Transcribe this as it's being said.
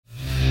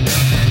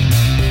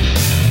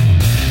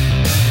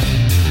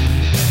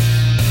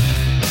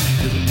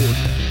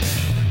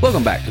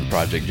Welcome back to the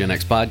Project Gen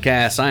X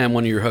podcast. I am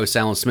one of your hosts,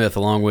 Alan Smith,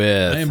 along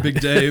with... I am Big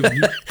Dave.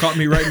 You caught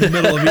me right in the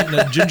middle of eating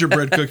a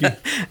gingerbread cookie.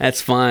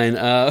 That's fine.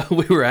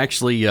 We were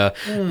actually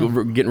we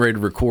were getting ready to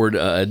record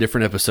a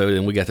different episode,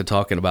 and we got to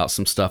talking about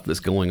some stuff that's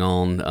going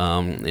on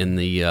in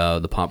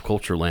the pop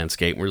culture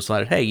landscape. And we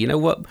decided, hey, you know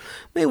what?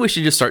 Maybe we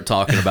should just start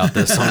talking about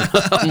this on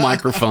a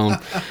microphone.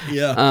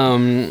 Yeah.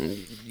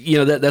 You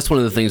know, that's one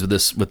of the things with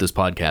this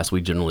podcast.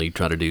 We generally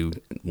try to do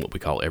what we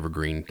call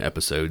evergreen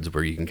episodes,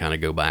 where you can kind of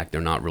go back.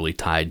 They're not really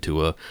tied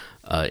to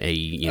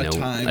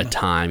a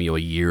time, a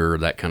year,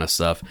 that kind of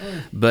stuff.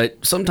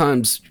 But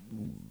sometimes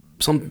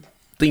some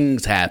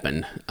things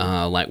happen,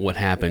 like what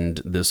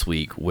happened this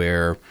week,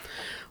 where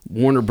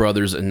Warner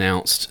Brothers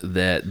announced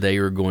that they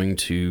are going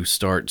to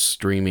start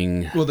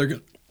streaming. Well, they're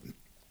going.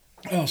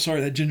 Oh,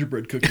 sorry, that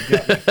gingerbread cookie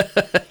got me.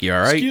 You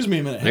all right? Excuse me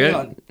a minute. Hang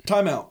on.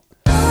 Time out.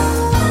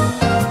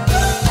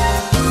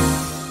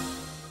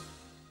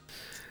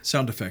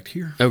 Sound effect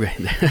here. Okay.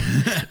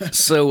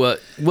 So, all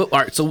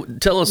right. So,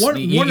 tell us.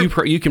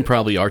 You can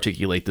probably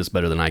articulate this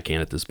better than I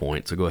can at this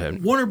point. So, go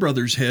ahead. Warner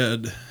Brothers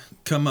had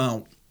come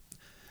out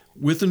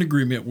with an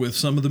agreement with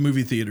some of the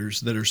movie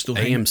theaters that are still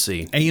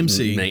AMC.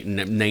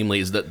 Namely,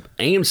 is that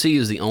AMC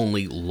is the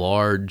only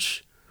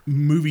large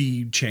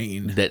movie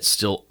chain that's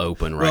still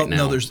open right now.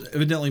 No, there's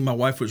evidently. My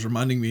wife was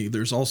reminding me.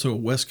 There's also a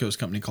West Coast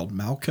company called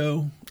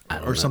Malco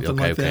or something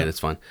like that. Okay, that's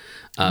fine.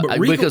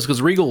 Regal,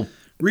 because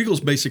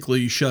Regal's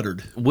basically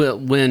shuttered. Well,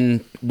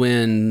 when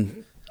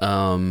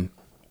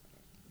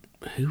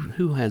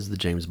who has the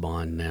James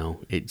Bond now?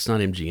 It's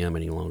not MGM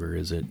any longer,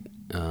 is it?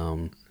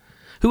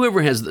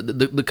 Whoever has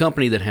the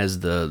company that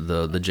has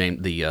the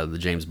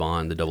James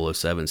Bond, the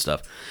 007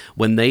 stuff,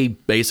 when they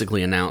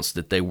basically announced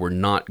that they were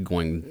not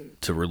going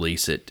to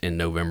release it in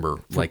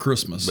November for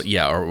Christmas. But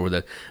yeah, or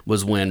that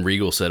was when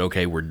Regal said,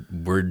 okay,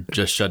 we're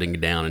just shutting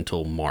it down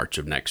until March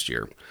of next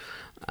year.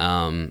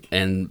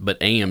 But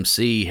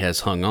AMC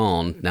has hung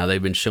on. Now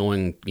they've been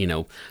showing,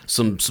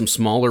 some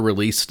smaller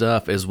release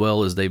stuff, as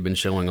well as they've been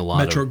showing a lot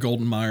Metro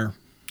Goldwyn Mayer.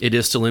 It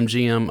is still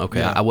MGM. Okay,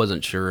 yeah. I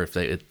wasn't sure if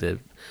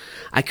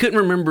I couldn't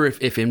remember if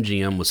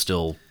MGM was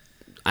still.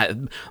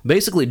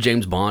 Basically,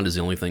 James Bond is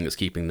the only thing that's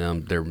keeping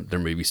their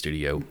movie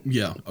studio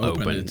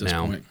open at this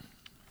now. point.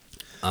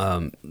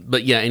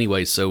 But yeah,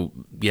 anyway, so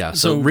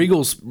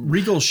Regal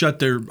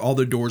shut all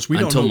their doors. We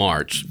until don't know,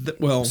 March.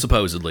 Well,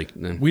 supposedly,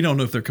 we don't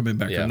know if they're coming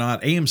back or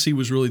not. AMC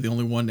was really the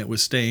only one that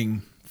was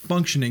staying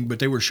functioning, but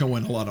they were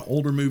showing a lot of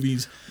older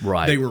movies.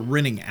 Right, they were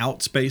renting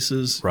out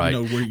spaces. Right,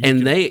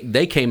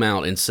 they came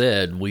out and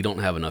said we don't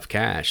have enough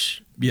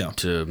cash.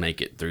 To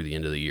make it through the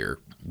end of the year,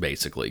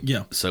 basically.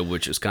 Yeah. So,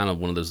 which is kind of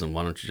one of those. Then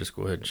why don't you just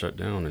go ahead and shut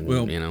down? And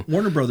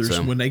Warner Brothers,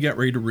 when they got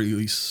ready to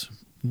release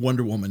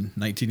Wonder Woman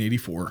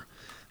 1984.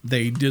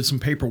 They did some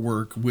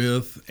paperwork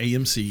with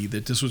AMC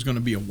that this was going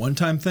to be a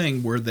one-time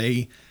thing where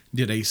they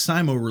did a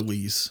Simo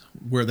release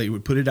where they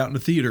would put it out in the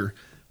theater,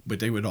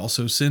 but they would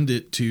also send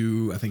it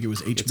to, I think it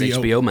was HBO. It's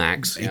HBO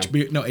Max. Is it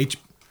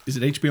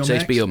HBO Max?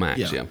 It's HBO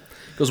Max, yeah.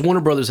 Because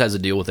Warner Brothers has a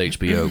deal with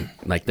HBO.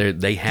 Like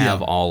they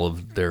have all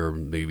of their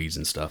movies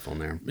and stuff on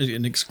there.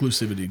 An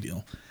exclusivity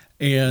deal.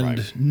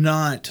 And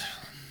not...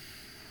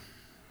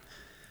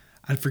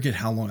 I forget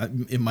how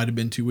long, it might have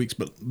been 2 weeks,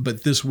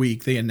 but this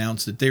week they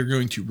announced that they're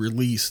going to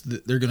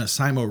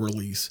Simo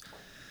release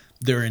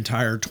their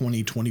entire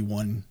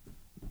 2021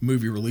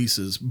 movie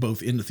releases,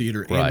 both in the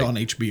theater and on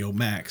HBO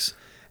Max.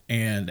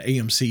 And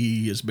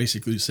AMC has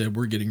basically said,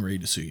 we're getting ready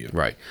to sue you.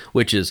 Right.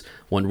 Which is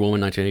Wonder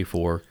Woman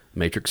 1984,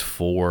 Matrix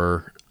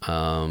 4.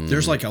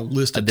 There's like a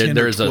list of 10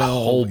 there's or 12. A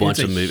whole bunch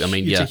of movies. I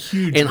mean,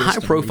 and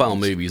high-profile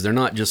movies. They're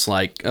not just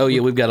like,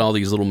 we've got all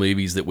these little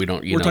movies that we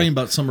don't. We're talking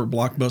about summer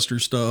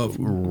blockbuster stuff,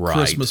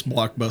 Christmas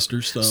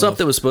blockbuster stuff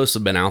that was supposed to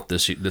have been out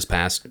this year,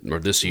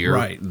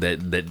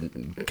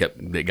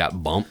 that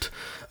got bumped.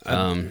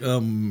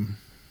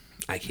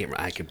 I can't.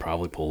 I could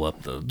probably pull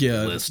up the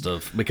list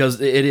of, because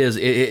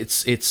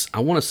it's. I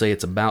want to say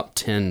it's about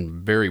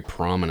 10 very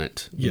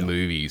prominent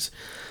movies.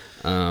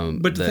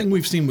 But the thing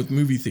we've seen with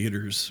movie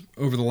theaters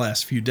over the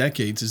last few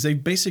decades is they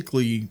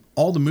basically,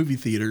 all the movie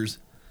theaters,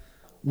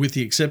 with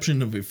the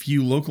exception of a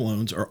few local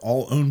owns, are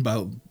all owned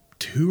by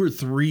 2 or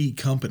 3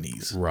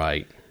 companies.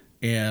 Right.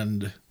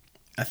 And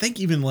I think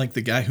even like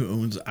the guy who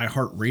owns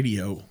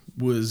iHeartRadio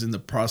was in the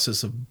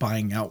process of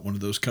buying out one of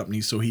those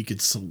companies so he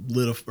could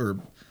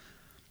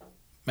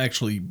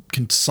actually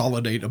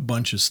consolidate a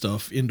bunch of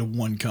stuff into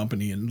one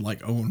company and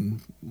like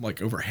own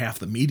like over half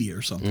the media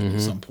or something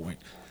at some point.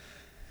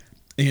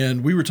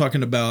 And we were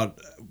talking about,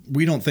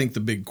 we don't think the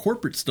big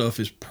corporate stuff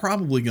is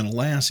probably going to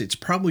last. It's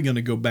probably going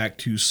to go back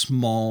to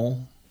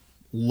small,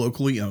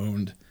 locally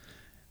owned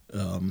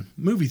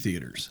movie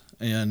theaters.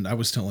 And I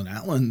was telling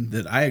Alan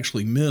that I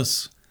actually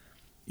miss,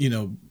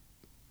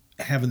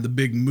 having the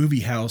big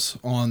movie house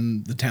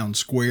on the town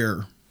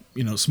square,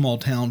 small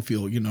town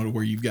feel, to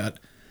where you can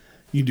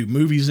do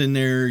movies in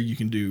there, you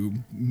can do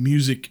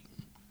music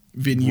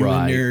venue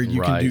in there,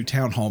 you can do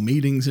town hall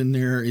meetings in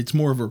there. It's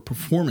more of a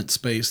performance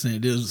space than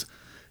it is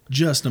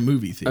just a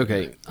movie theater.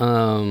 Okay.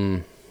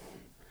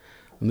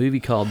 A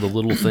movie called The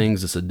Little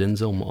Things. It's a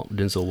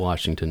Denzel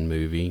Washington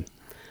movie.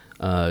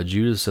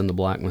 Judas and the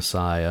Black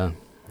Messiah.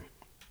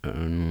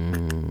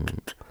 Tom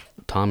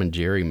and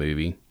Jerry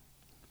movie.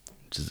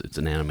 It's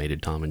an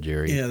animated Tom and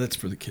Jerry. Yeah, that's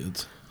for the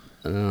kids.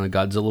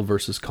 Godzilla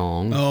vs.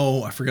 Kong.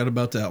 Oh, I forgot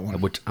about that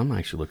one. Which I'm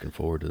actually looking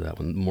forward to that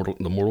one.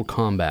 The Mortal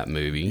Kombat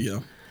movie.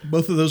 Yeah.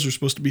 Both of those are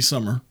supposed to be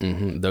summer.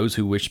 Mm-hmm. Those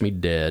Who Wish Me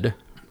Dead.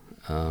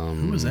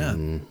 Who was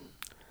that?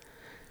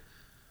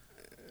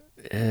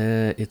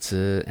 It's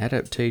an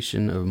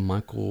adaptation of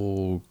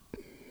Michael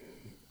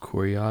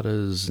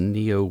Kurata's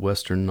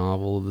neo-Western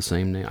novel of the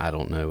same name. I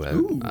don't know.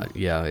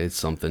 Yeah, it's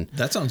something.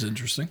 That sounds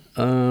interesting.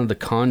 The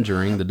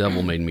Conjuring, The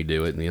Devil Made Me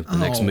Do It. The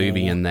next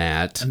movie in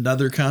that.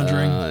 Another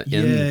Conjuring?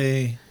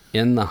 Yay.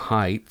 In the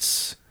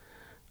Heights,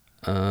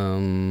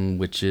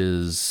 which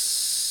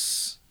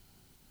is...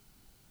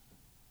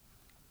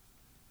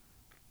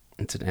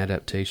 It's an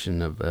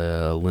adaptation of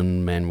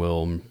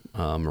Lin-Manuel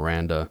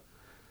Miranda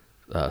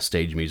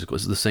stage musical.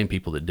 It's the same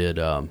people that did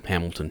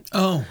Hamilton.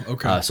 Oh,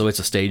 okay. So it's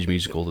a stage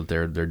musical that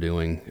they're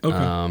doing.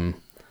 Okay.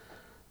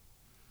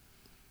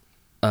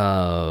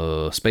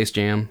 Space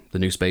Jam, the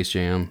new Space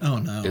Jam. Oh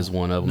no, is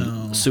one of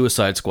them. No.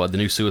 Suicide Squad, the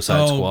new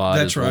Suicide Squad.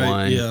 That's is right.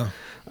 one. Yeah.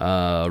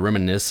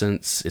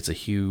 Reminiscence. It's a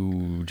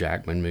Hugh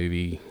Jackman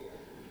movie.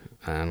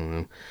 I don't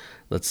know.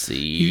 Let's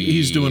see.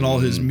 He's doing all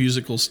his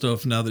musical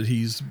stuff now that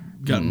he's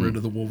gotten rid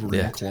of the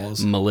Wolverine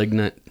claws.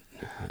 Malignant.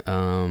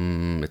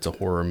 It's a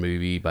horror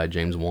movie by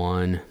James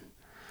Wan.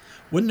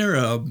 Wasn't there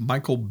a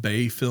Michael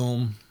Bay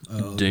film?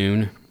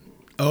 Dune.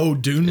 Oh,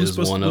 Dune was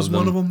one of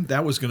them.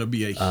 That was going to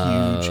be a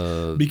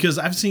huge because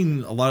I've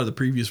seen a lot of the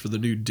previews for the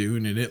new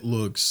Dune and it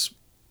looks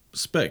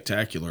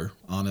spectacular,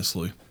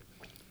 honestly.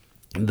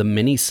 The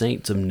Many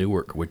Saints of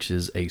Newark, which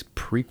is a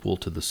prequel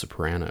to The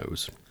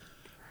Sopranos.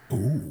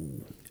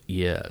 Ooh.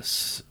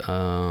 Yes.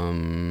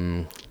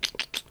 King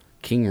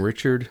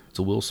Richard. It's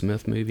a Will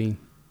Smith movie.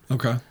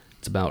 Okay.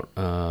 It's about...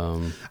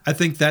 I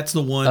think that's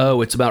the one...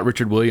 Oh, it's about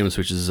Richard Williams,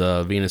 which is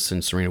Venus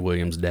and Serena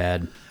Williams'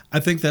 dad. I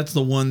think that's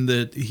the one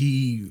that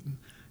he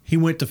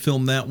went to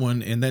film that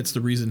one, and that's the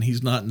reason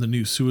he's not in the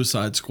new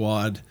Suicide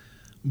Squad,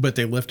 but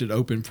they left it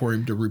open for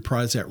him to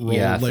reprise that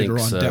role later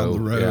on down the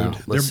road.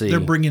 Yeah.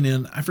 They're bringing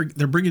in...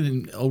 they're bringing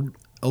in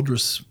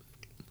Idris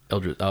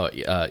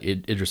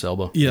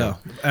Elba. Yeah,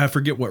 I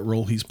forget what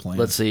role he's playing.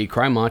 Let's see.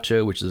 Cry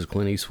Macho, which is a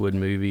Clint Eastwood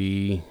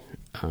movie.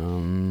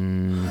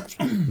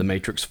 The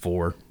Matrix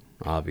 4,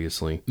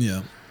 obviously.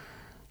 Yeah.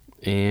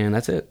 And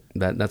that's it.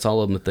 That's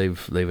all of them that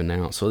they've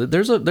announced. So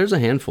there's a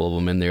handful of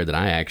them in there that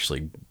I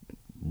actually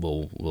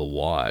will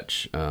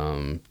watch.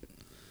 I'm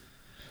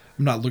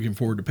not looking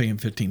forward to paying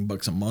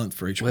 $15 a month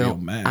for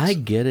HBO Max. I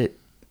get it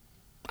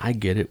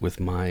with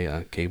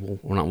my cable.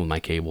 Well, not with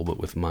my cable, but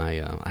with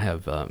my I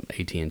have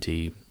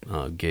AT&T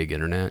gig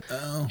internet,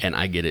 and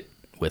I get it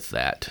with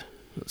that.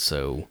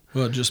 So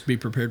just be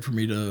prepared for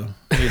me and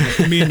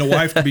the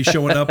wife to be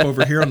showing up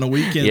over here on the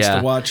weekends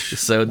to watch.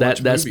 So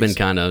that's been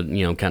kind of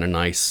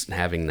nice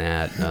having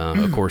that.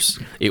 Of course,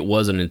 it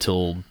wasn't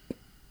until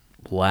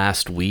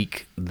last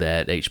week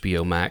that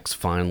HBO Max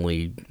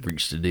finally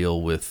reached a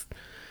deal with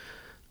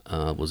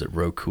was it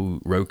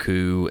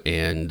Roku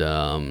and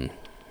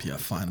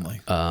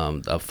finally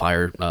a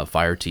Fire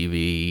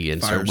TV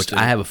and which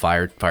I have a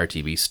Fire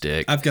TV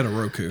stick. I've got a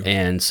Roku,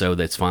 and so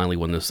that's finally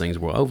one of those things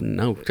where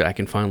I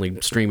can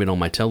finally stream it on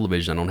my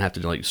television. I don't have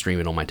to stream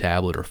it on my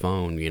tablet or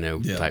phone,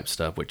 type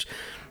stuff. Which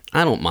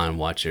I don't mind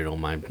watching it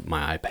on my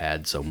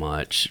iPad so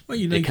much. Well,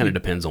 it kind of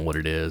depends on what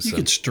it is. You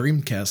could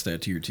streamcast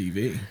that to your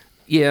TV.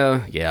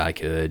 Yeah, I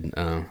could.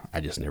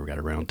 I just never got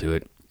around to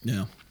it.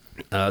 Yeah.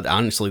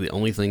 Honestly, the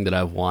only thing that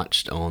I've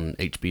watched on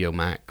HBO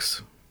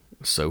Max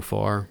so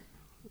far,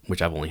 which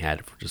I've only had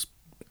it for just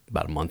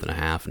about a month and a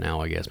half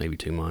now, I guess, maybe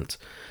 2 months,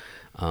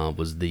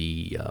 was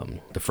the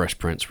Fresh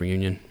Prince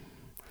reunion.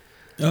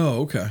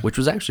 Oh, okay. Which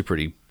was actually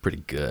pretty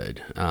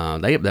good.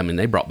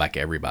 They brought back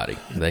everybody.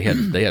 They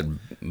had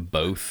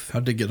both.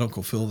 How'd they get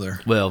Uncle Phil there?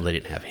 Well, they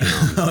didn't have him.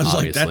 I was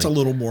like, that's a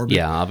little morbid.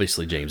 Yeah,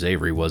 obviously James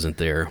Avery wasn't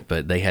there,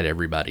 but they had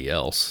everybody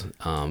else.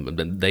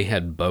 But they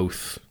had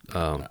both.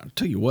 I'll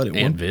tell you what,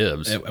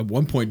 Vibs. At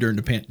one point during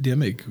the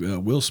pandemic,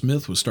 Will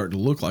Smith was starting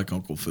to look like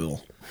Uncle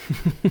Phil.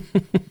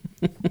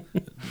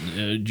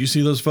 Did you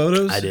see those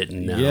photos? I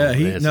didn't know. Yeah,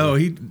 he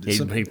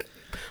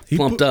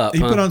plumped up.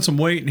 He put on some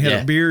weight and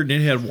had a beard,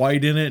 and it had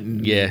white in it,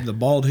 and the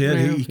bald head.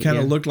 Well, he kind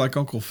of looked like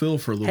Uncle Phil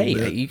for a little bit.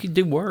 Hey, you could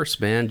do worse,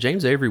 man.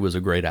 James Avery was a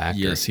great actor.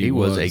 Yes, he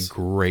was a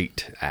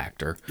great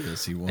actor.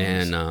 Yes, he was.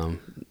 And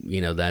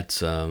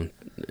that's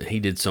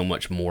he did so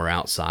much more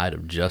outside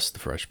of just the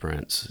Fresh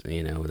Prince.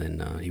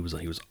 Than he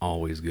was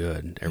always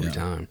good every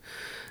time.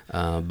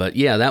 But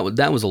yeah,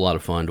 that was a lot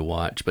of fun to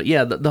watch. But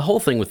yeah, the whole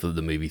thing with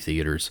the movie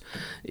theaters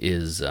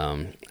is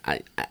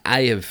I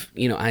have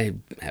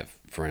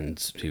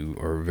friends who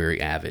are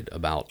very avid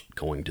about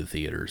going to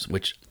theaters,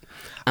 which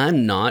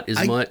I'm not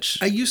as much.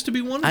 I used to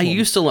be one of them. I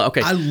used to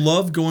okay. I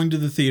love going to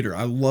the theater.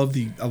 I love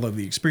the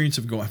experience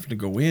of having to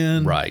go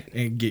in right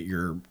and get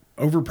your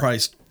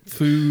overpriced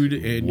food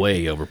and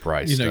way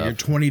overpriced. You know,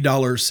 stuff. your $20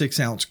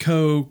 6-ounce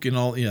Coke and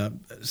all. Yeah,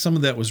 some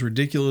of that was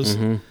ridiculous.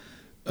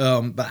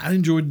 But I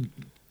enjoyed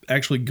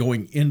actually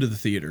going into the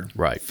theater,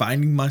 right?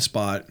 Finding my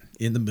spot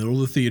in the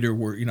middle of the theater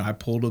where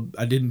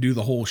I didn't do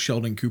the whole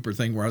Sheldon Cooper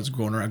thing where I was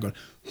going around going,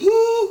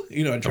 whoo,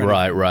 you know,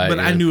 right. But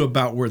I knew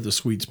about where the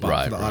sweet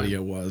spot for the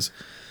audio was,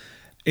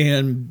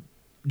 and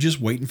just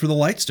waiting for the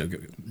lights to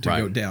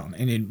go down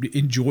and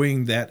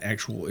enjoying that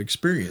actual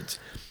experience.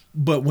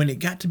 But when it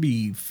got to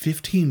be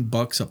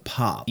 $15 a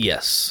pop,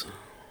 yes,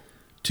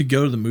 to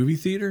go to the movie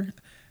theater,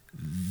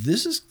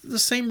 this is the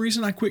same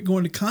reason I quit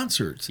going to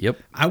concerts. Yep,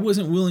 I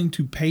wasn't willing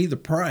to pay the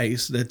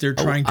price that they're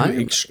trying to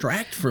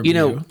extract from you.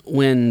 Know,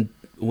 when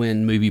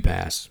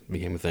MoviePass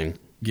became a thing,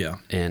 yeah,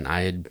 and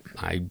I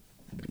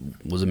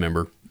was a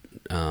member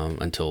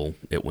until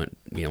it went,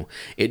 you know,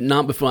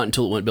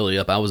 until it went belly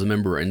up. I was a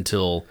member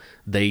until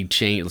they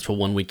changed. For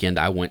one weekend,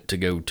 I went to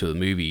go to a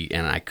movie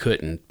and I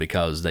couldn't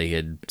because they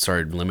had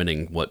started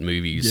limiting what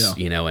movies,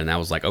 you know. And I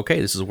was like,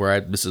 okay, this is where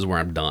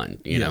I'm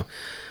done, you know.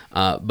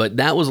 But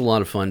that was a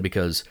lot of fun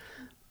because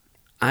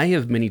I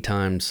have many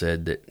times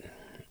said that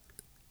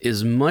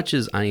as much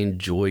as I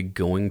enjoy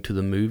going to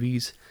the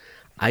movies,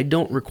 I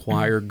don't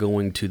require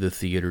going to the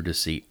theater to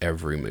see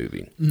every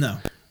movie. No,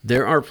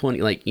 there are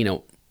plenty, like,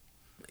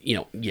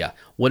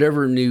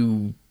 whatever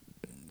new,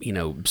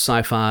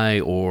 sci-fi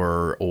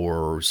or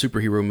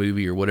superhero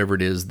movie or whatever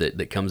it is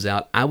that comes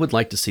out, I would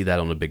like to see that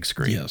on a big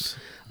screen. Yes.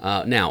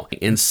 Now,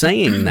 in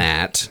saying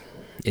that,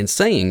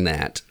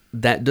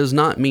 that does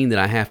not mean that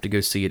I have to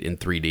go see it in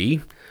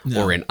 3D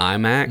or in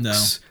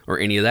IMAX or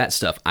any of that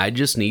stuff. I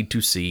just need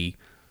to see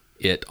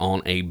it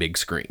on a big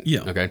screen.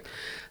 Yeah. Okay.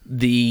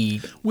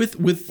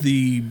 With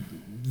the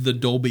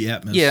Dolby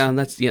Atmos. Yeah,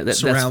 that's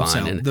surround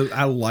fine.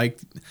 Sound.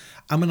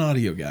 I'm an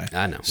audio guy.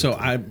 I know. So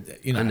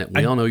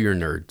we all know you're a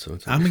nerd. So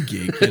I'm a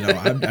geek.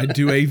 I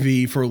do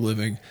AV for a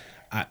living.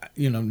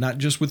 Not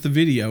just with the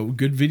video.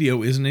 Good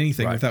video isn't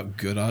anything without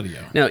good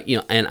audio. Now,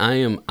 and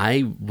I'm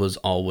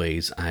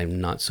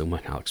not so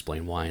much. I'll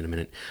explain why in a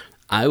minute.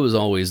 I was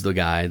always the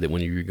guy that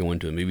when you were going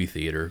to a movie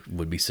theater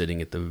would be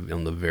sitting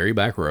on the very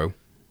back row.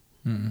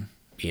 Mm-hmm.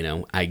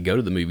 I go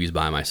to the movies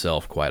by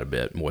myself quite a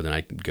bit more than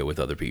I go with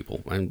other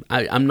people.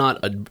 I'm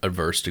not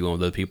adverse to going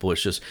with other people.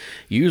 It's just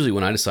usually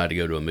when I decide to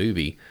go to a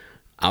movie,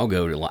 I'll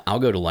go to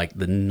like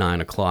the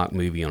 9:00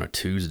 movie on a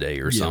Tuesday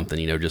or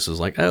something. Just as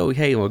like, oh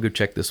hey, well go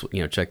check this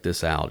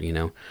out.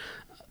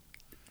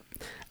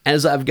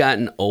 As I've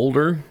gotten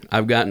older,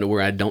 I've gotten to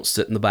where I don't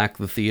sit in the back of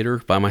the theater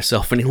by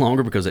myself any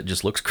longer because it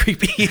just looks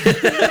creepy.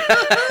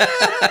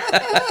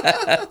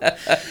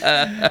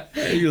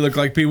 You look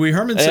like Pee Wee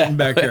Herman sitting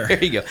back there.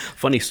 There you go.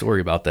 Funny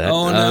story about that.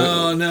 Oh,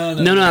 no.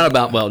 No, not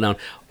about, well, no.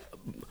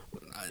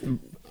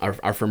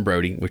 Our friend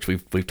Brody, which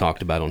we've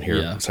talked about on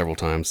here several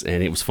times,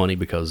 and it was funny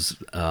because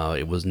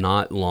it was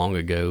not long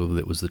ago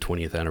that was the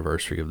 20th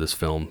anniversary of this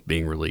film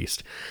being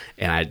released,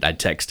 and I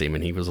texted him,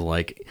 and he was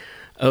like,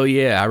 oh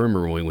yeah, I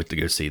remember when we went to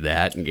go see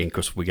that, and of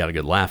course we got a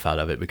good laugh out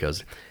of it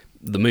because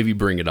the movie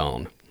Bring It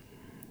On,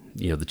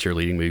 the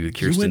cheerleading movie with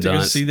Kirsten Dunst. You went to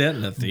go see that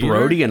in the theater?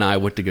 Brody and I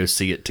went to go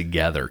see it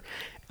together.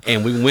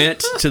 And we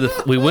went to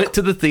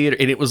the theater,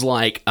 and it was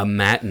like a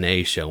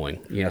matinee showing.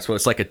 So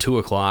it's like a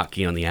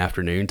 2:00, in the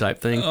afternoon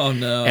type thing. Oh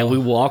no! And we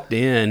walked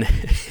in,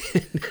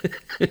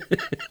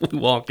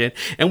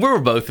 and we were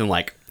both in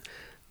like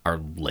our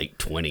late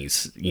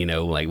 20s.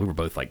 Like we were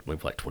both like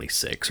maybe like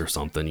 26 or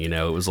something. It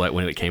was like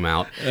when it came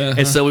out,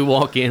 and so we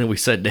walk in and we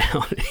sat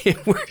down, and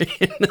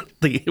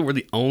we're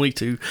the only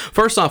two.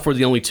 First off, we're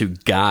the only two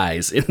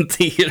guys in the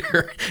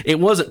theater. It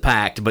wasn't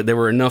packed, but there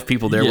were enough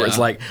people there where it's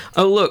like,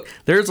 oh look,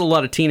 there's a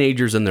lot of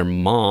teenagers and their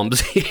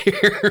moms here.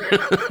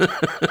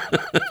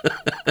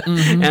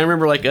 Mm-hmm. And I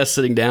remember like us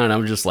sitting down, and I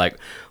was just like,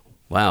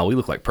 wow, we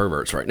look like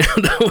perverts right now,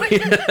 don't we?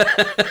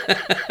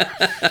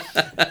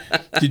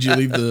 Did you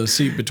leave the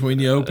seat between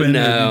you open?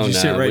 No, or did you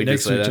sit right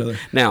next to each other?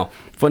 Now,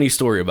 funny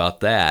story about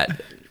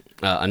that.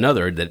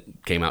 Another that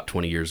came out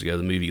 20 years ago,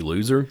 the movie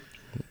Loser.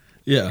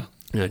 Yeah.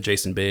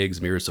 Jason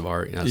Biggs, Mira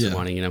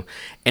Savani,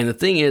 And the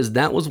thing is,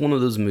 that was one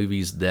of those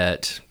movies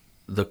that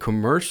the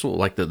commercial,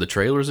 like the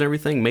trailers and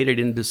everything, made it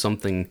into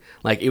something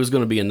like it was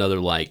going to be another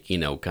like,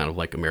 kind of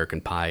like American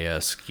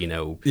Pie-esque,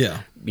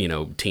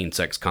 teen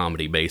sex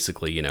comedy,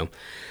 basically,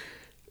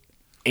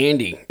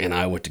 Andy and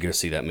I went to go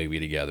see that movie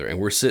together, and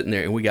we're sitting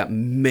there, and we got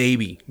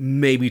maybe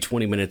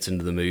 20 minutes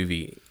into the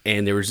movie,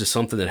 and there was just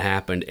something that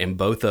happened, and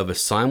both of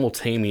us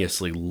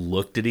simultaneously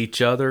looked at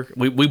each other.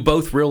 We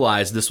both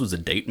realized this was a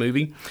date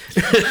movie,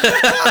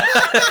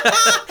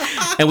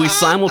 and we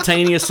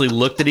simultaneously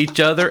looked at each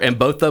other, and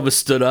both of us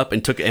stood up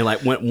and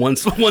went one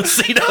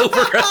seat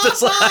over.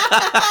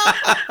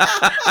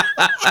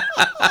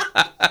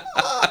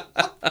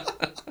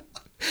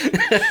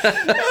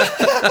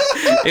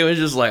 It was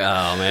just like,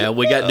 oh man,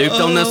 we got duped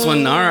on this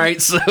one. All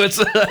right, so it's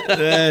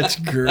that's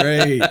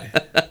great.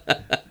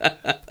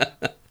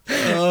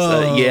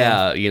 So,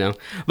 yeah,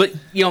 but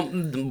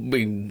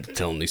we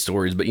telling these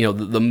stories, but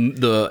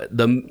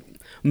the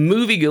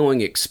movie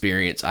going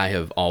experience I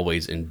have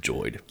always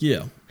enjoyed.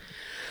 Yeah.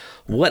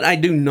 What I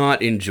do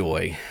not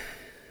enjoy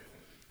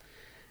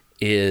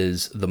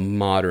is the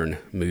modern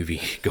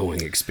movie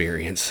going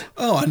experience.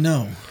 Oh, I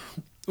know.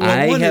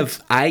 Well,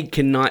 I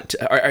cannot.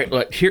 All right,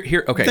 look,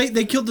 here. Okay,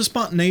 they killed the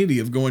spontaneity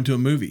of going to a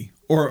movie,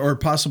 or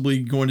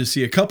possibly going to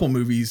see a couple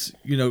movies,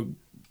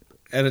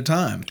 at a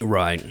time.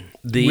 Right.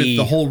 With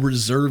the whole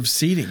reserved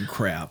seating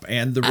crap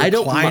and the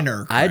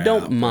recliner crap. I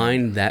don't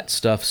mind that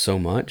stuff so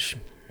much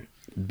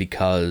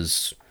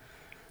because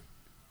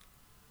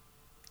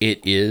it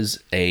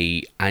is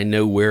I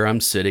know where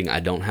I'm sitting.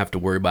 I don't have to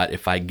worry about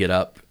if I get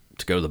up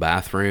to go to the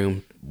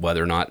bathroom,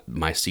 whether or not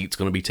my seat's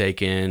going to be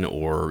taken,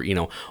 or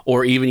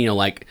even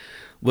like,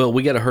 well,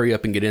 we got to hurry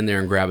up and get in there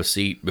and grab a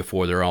seat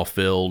before they're all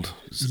filled.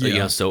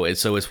 Yeah. So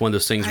it's one of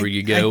those things where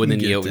you go and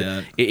then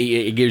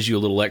it gives you a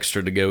little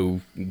extra to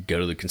go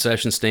to the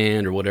concession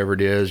stand or whatever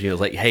it is. It's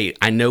like, hey,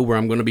 I know where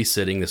I'm going to be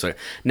sitting. This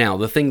now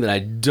the thing that I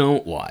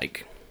don't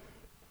like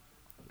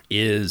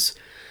is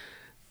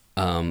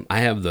I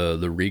have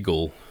the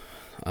Regal.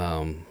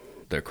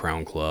 The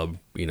Crown Club,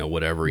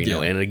 whatever,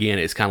 and again,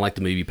 it's kind of like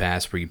the Movie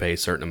Pass where you pay a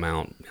certain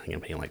amount. I think I'm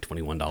paying like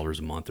 $21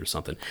 a month or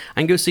something. I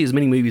can go see as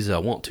many movies as I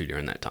want to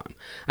during that time.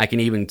 I can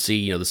even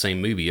see, the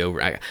same movie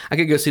over. I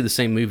could go see the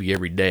same movie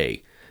every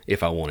day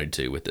if I wanted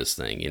to with this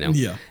thing,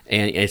 Yeah.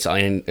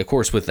 And of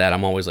course with that,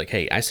 I'm always like,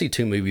 hey, I see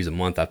 2 movies a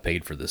month. I've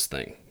paid for this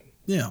thing.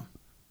 Yeah.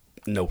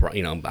 No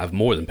problem. I've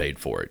more than paid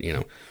for it,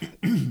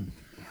 and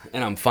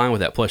I'm fine with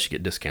that. Plus you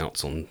get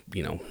discounts on,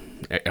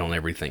 on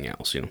everything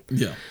else,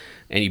 Yeah.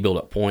 And you build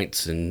up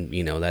points, and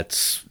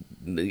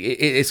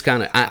it's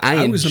kind of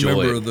I was a enjoy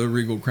member it. of the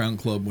Regal Crown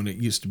Club when it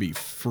used to be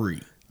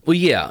free. Well,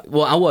 yeah,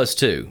 I was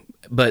too,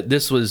 but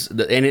this was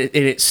and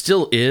it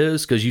still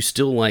is, because you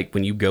still, like,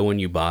 when you go and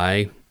you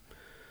buy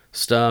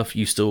stuff,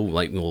 you still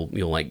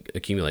you'll like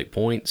accumulate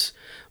points.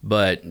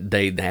 But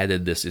they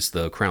added this, it's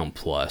the Crown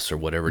Plus or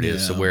whatever it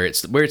is, so where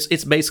it's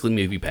basically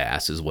Movie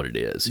Pass is what it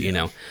is.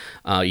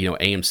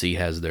 AMC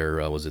has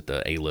their was it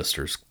the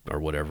A-listers or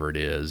whatever it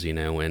is,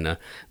 and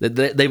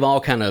they've all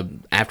kind of,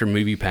 after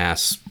Movie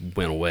Pass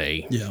went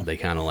away, they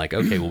kind of like,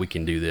 okay, well, we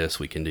can do this,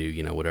 we can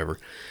do whatever.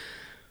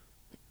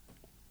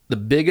 The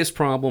biggest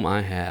problem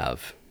I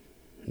have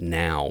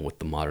now with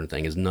the modern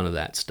thing is none of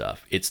that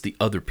stuff. It's the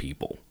other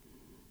people.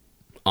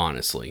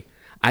 Honestly,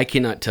 I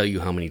cannot tell you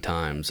how many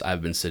times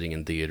I've been sitting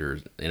in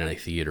a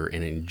theater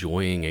and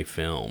enjoying a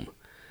film,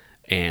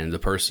 and the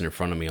person in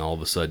front of me all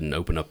of a sudden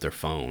open up their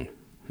phone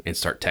and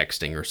start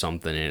texting or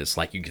something, and it's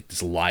like you get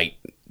this light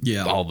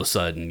all of a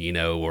sudden,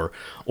 or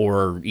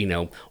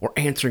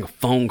answering a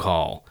phone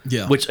call.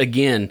 Yeah. Which,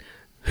 again,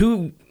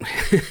 who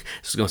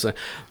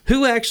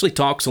actually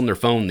talks on their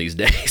phone these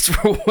days,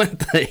 for one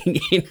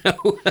thing,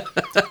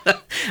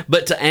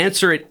 But to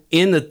answer it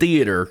in the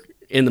theater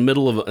in the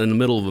middle of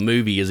a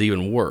movie is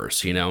even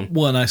worse,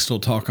 Well, and I still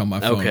talk on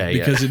my phone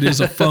because it is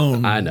a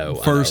phone. I know.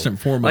 First and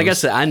foremost. Like I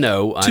said, I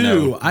know.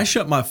 Two, I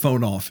shut my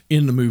phone off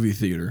in the movie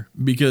theater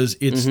because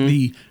it's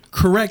the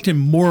correct and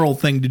moral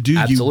thing to do.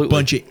 Absolutely. You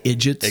bunch of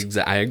idiots.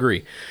 I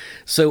agree.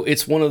 So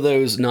it's one of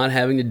those, not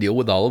having to deal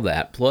with all of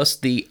that, plus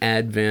the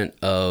advent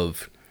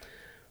of,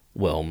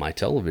 my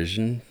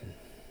television.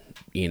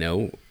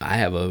 I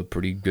have a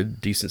pretty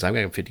good, decent. I've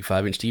got a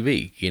 55-inch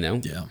TV.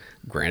 Yeah.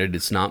 Granted,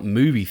 it's not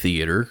movie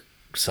theater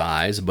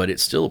size, but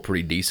it's still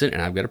pretty decent,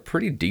 and I've got a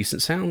pretty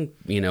decent sound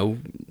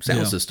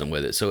system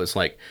with it. So it's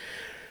like,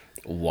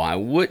 why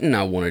wouldn't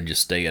I want to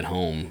just stay at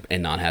home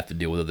and not have to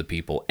deal with other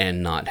people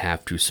and not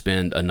have to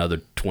spend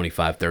another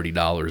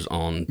 $25-$30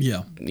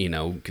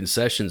 on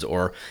concessions?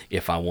 Or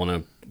if I want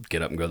to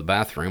get up and go to the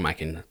bathroom, I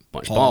can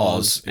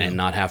pause and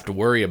not have to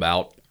worry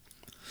about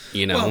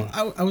Well,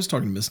 I was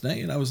talking to Miss Nay,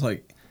 and I was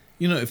like,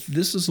 if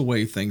this is the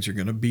way things are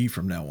going to be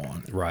from now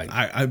on, right?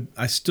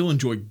 I still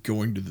enjoy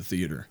going to the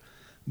theater.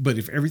 But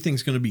if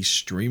everything's going to be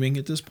streaming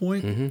at this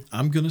point,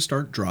 I'm going to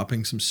start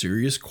dropping some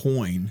serious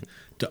coin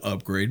to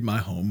upgrade my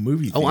home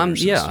movie theater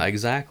system. Yeah,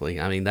 exactly.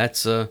 I mean,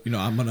 that's I'm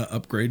going to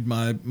upgrade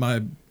my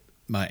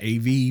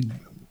AV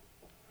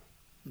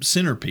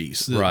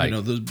centerpiece,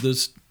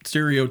 the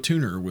stereo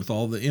tuner with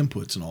all the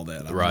inputs and all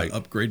that. I'm going to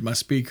upgrade my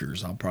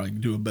speakers. I'll probably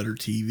do a better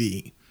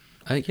TV.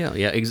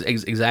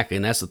 Exactly,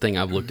 and that's the thing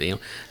I've looked at,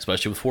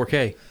 especially with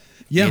 4K.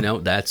 Yeah,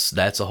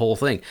 that's a whole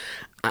thing.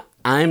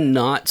 I'm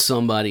not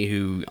somebody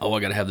who, I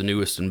got to have the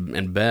newest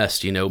and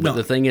best, but no,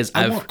 the thing is,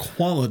 I want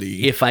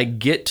quality. If I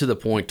get to the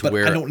point to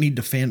where I don't need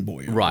to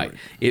fanboy over right,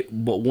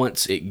 but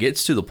once it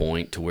gets to the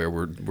point to where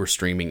we're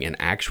streaming in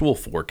actual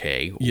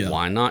 4K,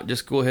 why not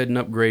just go ahead and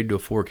upgrade to a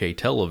 4K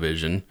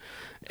television?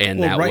 And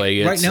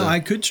way, right now I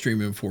could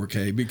stream in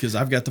 4K because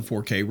I've got the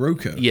 4K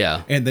Roku.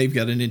 Yeah, and they've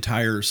got an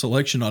entire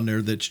selection on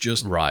there that's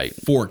just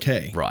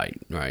 4K.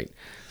 Right.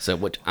 So,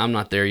 which I'm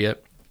not there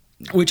yet.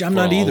 Which I'm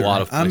not either.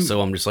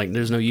 So I'm just like,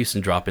 there's no use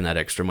in dropping that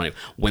extra money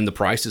when the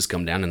prices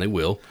come down, and they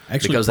will,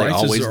 actually, because they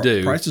always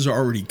do. Prices are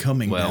already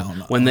coming down.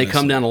 When they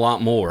come down a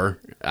lot more,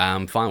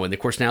 I'm fine with it.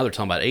 Of course, now they're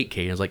talking about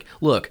 8K. And it's like,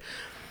 look,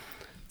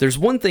 there's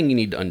one thing you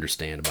need to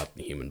understand about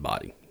the human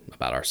body,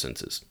 about our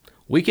senses.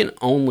 We can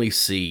only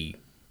see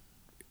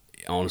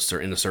in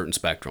a certain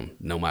spectrum,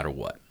 no matter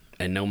what.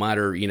 And no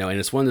matter, and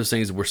it's one of those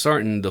things the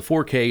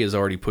 4K is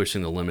already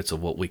pushing the limits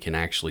of what we can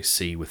actually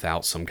see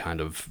without some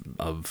kind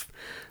of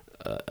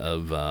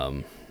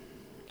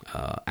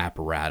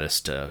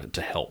apparatus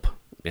to help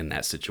in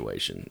that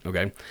situation.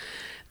 Okay.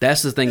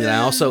 That's the thing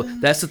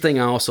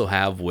I also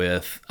have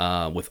with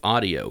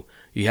audio.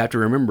 You have to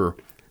remember,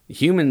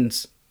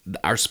 humans,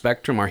 our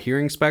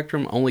hearing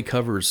spectrum only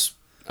covers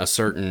a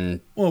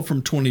certain... Well,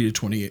 from 20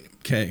 to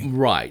 28K.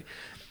 Right.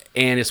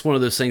 And it's one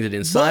of those things that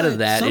inside of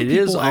that, it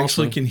is also...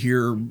 actually can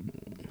hear...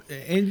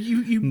 And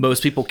you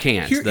most people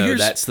can't, though.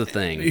 That's the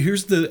thing.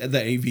 Here's the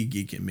AV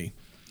geek in me.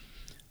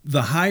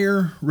 The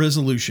higher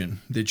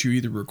resolution that you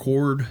either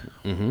record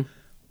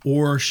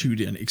or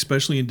shoot in,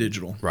 especially in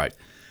digital, right,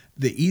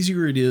 the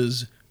easier it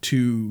is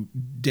to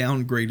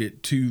downgrade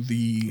it to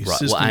the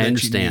system. Well, I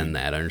understand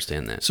that. I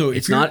understand that. So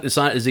it's not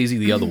as easy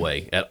the other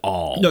way at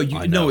all. No,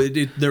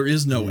 there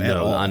is no at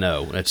all. I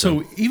know.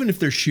 Even if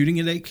they're shooting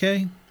at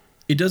 8K,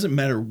 it doesn't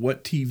matter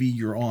what TV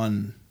you're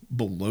on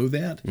below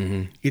that.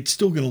 It's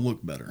still going to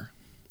look better.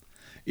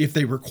 If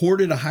they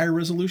recorded a higher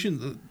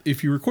resolution,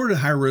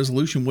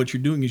 what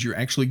you're doing is you're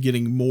actually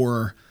getting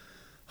more.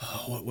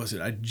 Oh, what was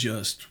it? I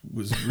just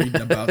was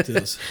reading about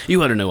this.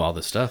 You ought to know all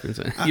this stuff.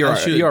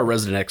 You're a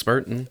resident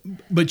expert.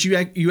 But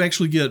you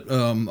actually get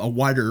a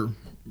wider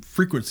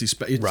frequency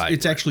spectrum.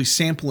 It's actually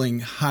sampling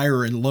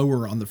higher and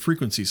lower on the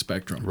frequency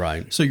spectrum.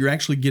 Right. So you're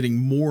actually getting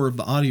more of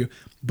the audio,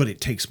 but it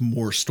takes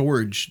more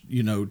storage,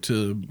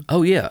 to...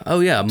 Oh, yeah.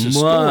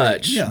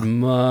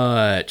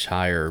 Much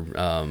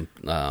higher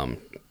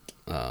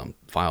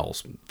file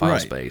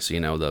space,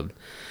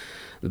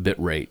 the bit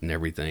rate and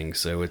everything.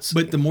 So it's...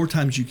 But the more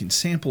times you can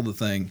sample the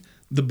thing,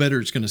 the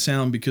better it's going to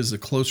sound, because the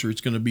closer it's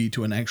going to be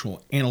to an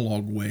actual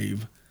analog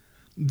wave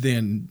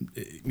than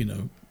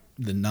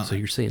not. So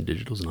you're saying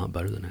digital's not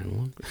better than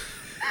analog?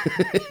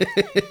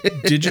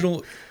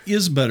 Digital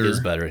is better. It's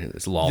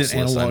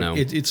lossless. I know.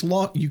 It's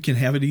you can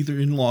have it either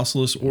in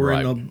lossless or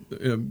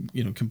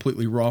in a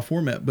completely raw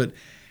format, but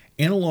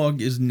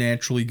analog is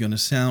naturally going to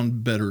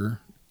sound better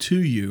to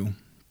you.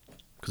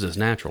 Because it's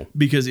natural.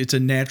 Because it's a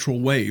natural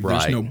wave.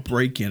 Right. There's no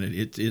break in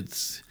it.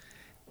 It's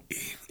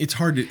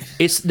hard to...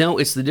 It's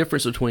the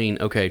difference between,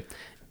 okay,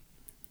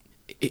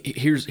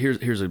 here's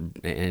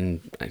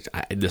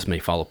this may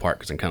fall apart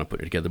because I'm kind of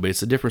putting it together, but it's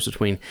the difference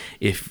between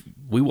if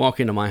we walk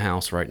into my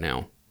house right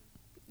now,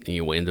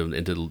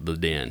 into the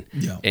den,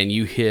 and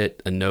you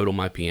hit a note on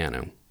my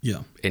piano,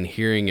 and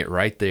hearing it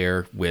right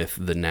there with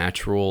the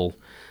natural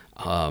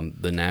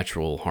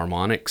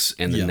harmonics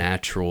and the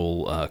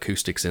natural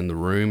acoustics in the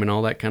room and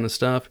all that kind of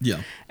stuff,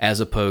 as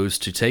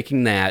opposed to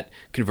taking that,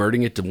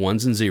 converting it to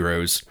ones and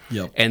zeros,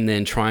 and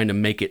then trying to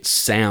make it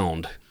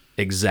sound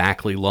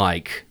exactly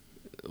like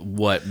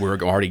what we're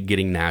already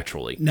getting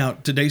naturally. Now,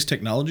 today's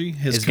technology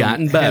has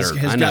gotten better.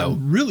 Has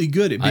gotten really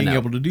good at being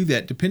able to do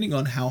that, depending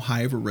on how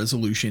high of a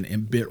resolution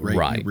and bit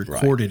rate you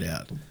record it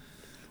at.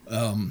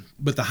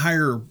 But the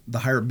higher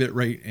bit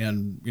rate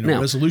and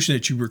resolution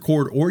that you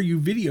record or you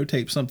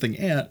videotape something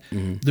at,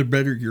 the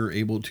better you're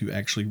able to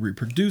actually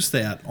reproduce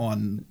that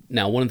on.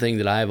 Now, one thing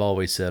that I've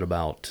always said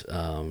about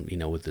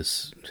with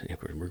this,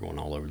 we're going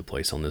all over the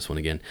place on this one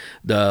again.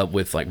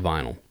 With like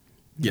vinyl.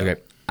 Yeah. Okay.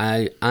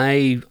 I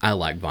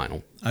like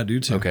vinyl. I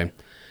do too. Okay.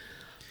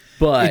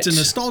 But it's a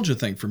nostalgia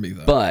thing for me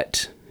though.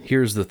 But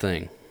here's the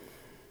thing.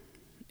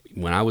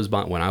 When I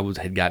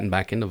had gotten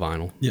back into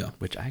vinyl,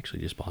 which I actually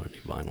just bought a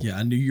new vinyl. Yeah,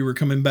 I knew you were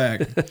coming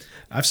back.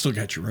 I've still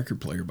got your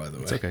record player, by the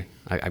way. It's okay.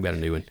 I've got a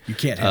new one. You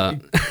can't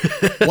have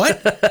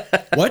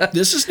What?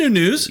 This is new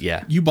news?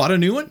 Yeah. You bought a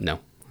new one? No,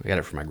 I got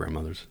it from my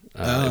grandmother's.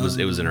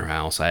 It was in her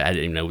house. I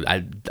didn't even know.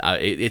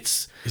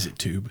 It's. Is it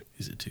tube?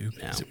 Is it tube?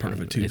 No, is it part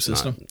of a tube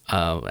system?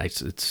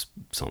 It's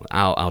something.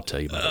 I'll tell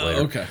you about it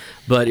later. Okay.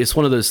 But it's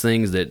one of those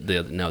things that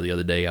the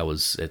other day I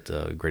was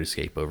at Great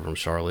Escape over from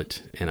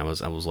Charlotte, and I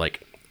was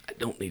like, I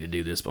don't need to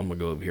do this, but I'm gonna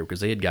go over here because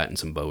they had gotten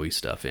some Bowie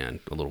stuff in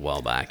a little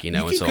while back, You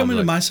keep coming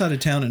to my side of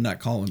town and not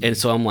calling me. And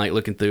so I'm like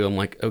looking through. I'm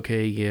like,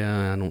 okay,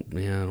 I don't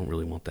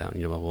really want that.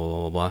 Blah blah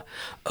blah blah.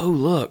 Oh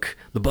look,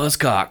 the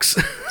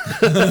Buzzcocks.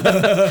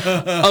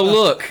 Oh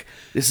look,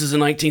 this is a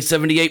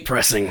 1978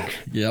 pressing.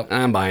 Yep,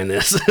 I'm buying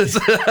this.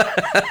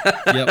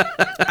 Yep,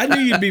 I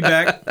knew you'd be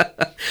back.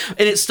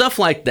 And it's stuff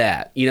like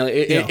that.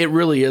 It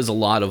really is a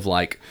lot of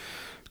like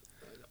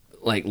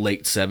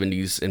late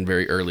 70s and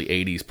very early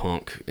 80s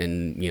punk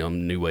and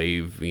new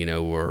wave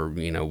or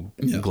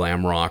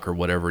glam rock or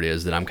whatever it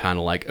is that I'm kind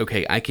of like,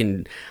 okay, I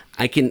can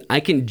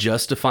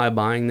justify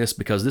buying this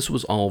because this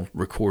was all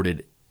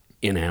recorded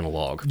in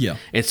analog. Yeah.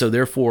 And so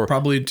therefore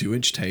probably a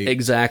 2-inch tape.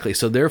 Exactly.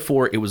 So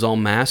therefore it was all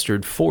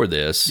mastered for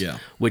this. Yeah.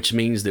 Which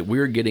means that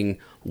we're getting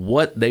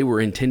what they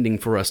were intending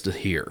for us to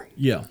hear.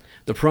 Yeah.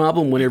 The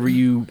problem whenever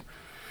I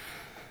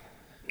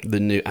don't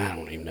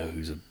even know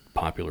who's a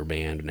popular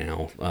band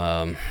now.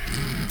 Wow,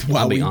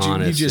 I'll be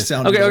honest. You just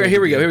sounded okay.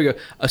 Here we go.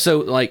 So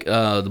like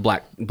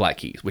the Black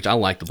Keys, which I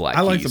like the Black Keys.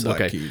 I like the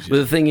Black Keys. Yeah. But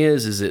the thing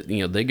is that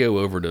they go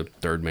over to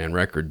Third Man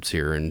Records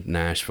here in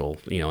Nashville,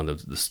 in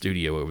the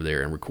studio over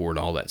there, and record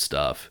all that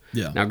stuff.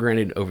 Yeah. Now,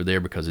 granted, over there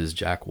because it's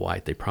Jack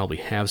White, they probably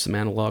have some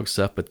analog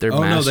stuff, but they're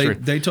mastering.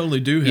 No, they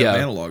totally do have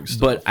analog stuff.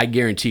 But I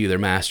guarantee you, they're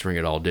mastering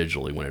it all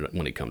digitally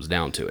when it comes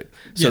down to it.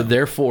 So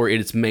therefore,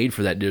 it's made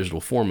for that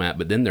digital format.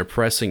 But then they're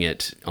pressing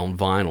it on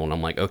vinyl, and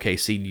I'm like, okay,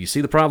 do you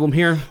see the problem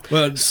here?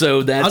 Well,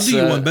 so I'll do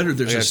you one better.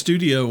 There's a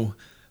studio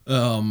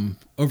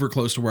over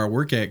close to where I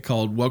work at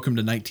called Welcome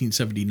to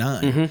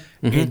 1979,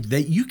 and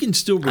that you can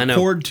still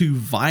record to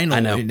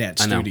vinyl in that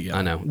studio.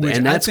 I know,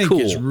 and that's cool.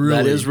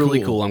 That is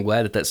really cool. I'm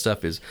glad that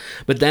stuff is.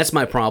 But that's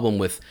my problem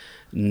with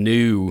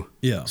new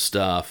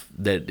stuff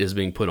that is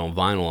being put on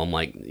vinyl. I'm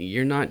like,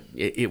 you're not.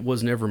 It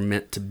was never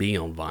meant to be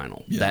on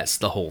vinyl. Yeah. That's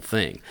the whole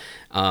thing.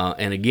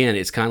 And again,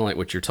 it's kind of like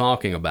what you're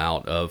talking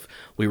about. Of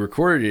we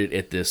recorded it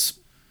at this.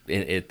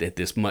 At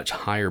this much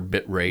higher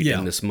bit rate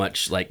and this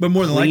much but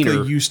more than cleaner.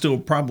 likely you still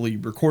probably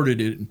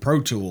recorded it in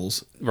Pro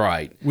Tools,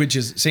 right? Which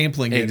is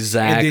sampling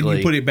exactly, and then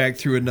you put it back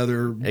through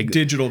another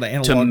digital to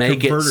analog to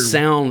make converter. It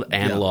sound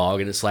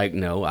analog. And it's like,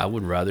 no, I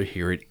would rather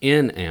hear it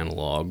in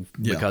analog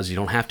because you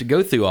don't have to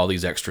go through all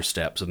these extra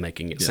steps of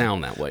making it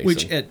sound that way.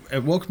 Which at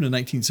Welcome to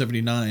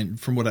 1979,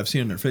 from what I've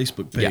seen on their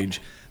Facebook page.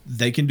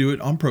 They can do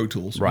it on Pro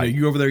Tools. Right.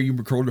 You over there, you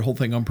record the whole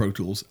thing on Pro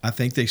Tools. I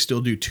think they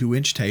still do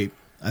 2-inch tape.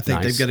 I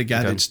think they've got a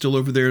guy that's still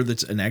over there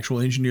that's an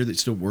actual engineer that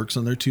still works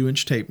on their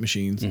 2-inch tape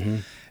machines.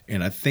 And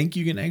I think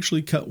you can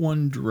actually cut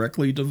one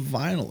directly to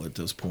vinyl at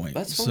this point.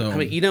 That's fine. So, I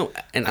mean,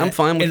 and I'm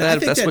fine with that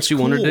if that's what you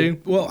want to do.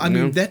 Well, I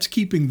mean, that's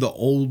keeping the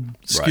old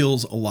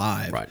skills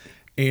alive. Right.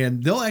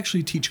 And they'll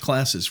actually teach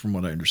classes, from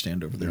what I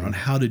understand over there, on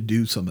how to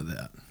do some of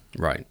that.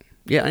 Right.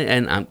 Yeah,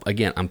 and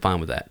I'm fine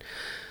with that.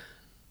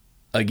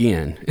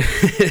 Again,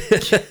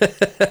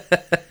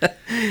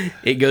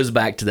 it goes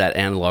back to that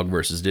analog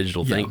versus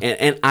digital thing.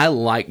 And I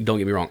like, don't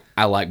get me wrong,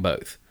 I like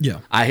both. Yeah.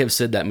 I have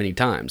said that many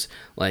times.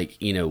 Like,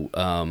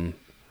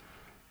 let's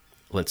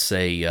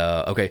say,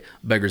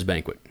 Beggar's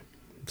Banquet,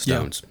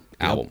 Stones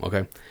album,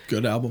 okay?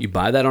 Good album. You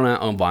buy that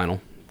on vinyl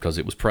because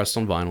it was pressed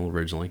on vinyl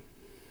originally,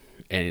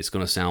 and it's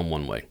going to sound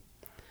one way.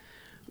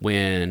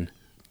 When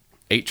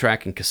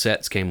 8-track and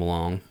cassettes came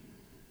along,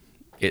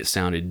 it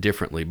sounded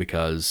differently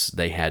because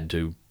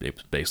it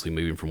was basically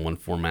moving from one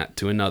format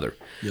to another.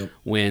 Yep.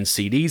 When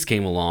CDs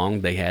came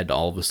along, they had to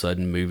all of a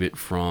sudden move it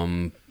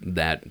from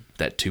that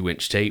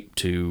 2-inch tape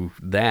to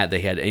that.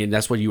 And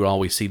that's why you would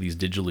always see these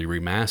digitally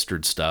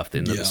remastered stuff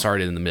that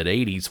started in the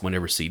mid-'80s.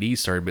 Whenever CDs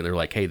started, but they're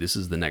like, hey, this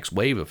is the next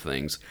wave of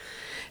things.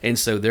 And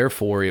so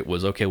therefore it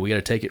was, okay, we got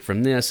to take it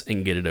from this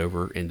and get it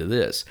over into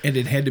this. And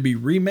it had to be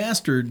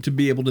remastered to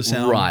be able to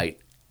sound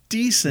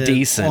decent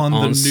on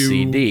the new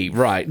CD,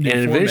 right? And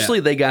format.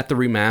 Eventually they got the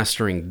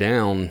remastering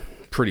down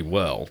pretty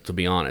well, to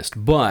be honest.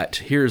 But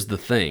here's the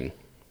thing: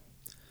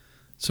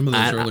 some of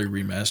those early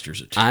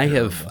remasters are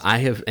terrible. I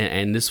have,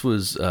 and this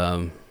was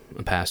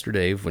Pastor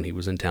Dave when he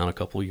was in town a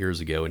couple of years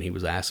ago, and he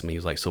was asking me, he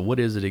was like, "So what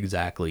is it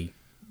exactly?"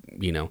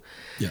 Yeah.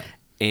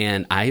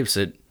 And I have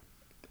said,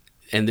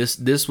 and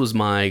this was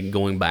my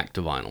going back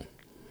to vinyl.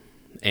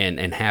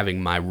 And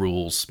having my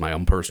rules, my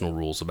own personal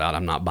rules about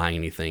I'm not buying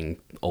anything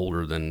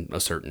older than a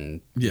certain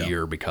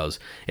year because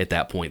at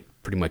that point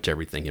pretty much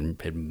everything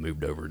had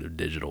moved over to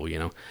digital,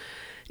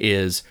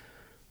 is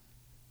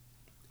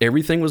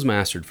everything was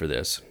mastered for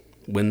this.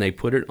 When they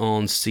put it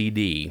on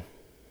CD,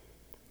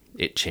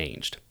 it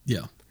changed.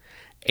 Yeah.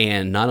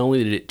 And not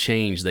only did it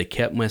change, they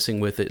kept messing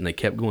with it and they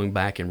kept going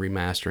back and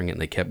remastering it and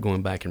they kept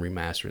going back and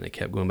remastering it and they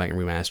kept going back and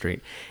remastering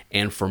it.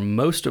 And for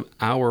most of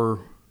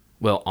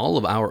all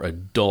of our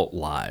adult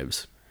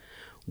lives,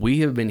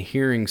 we have been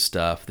hearing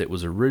stuff that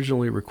was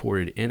originally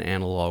recorded in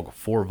analog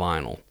for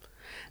vinyl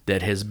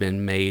that has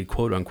been made,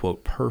 quote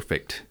unquote,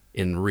 perfect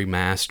in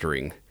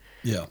remastering.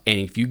 Yeah. And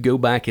if you go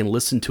back and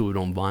listen to it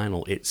on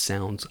vinyl, it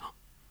sounds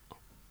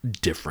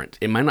different.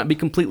 It might not be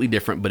completely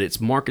different, but it's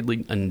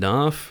markedly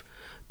enough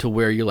to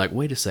where you're like,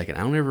 wait a second, I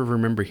don't ever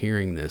remember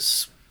hearing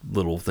this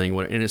little thing.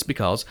 And it's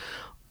because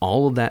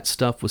all of that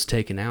stuff was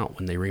taken out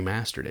when they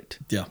remastered it.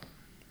 Yeah.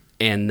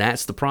 And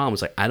that's the problem.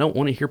 It's like, I don't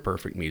want to hear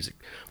perfect music.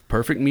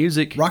 Perfect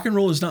music. Rock and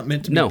roll is not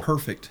meant to be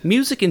perfect.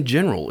 Music in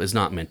general is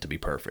not meant to be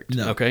perfect.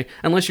 No. Okay?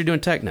 Unless you're doing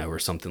techno or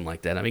something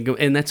like that. I mean,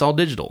 and that's all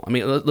digital. I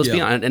mean, let's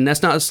be honest. And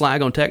that's not a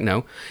slag on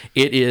techno.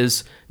 It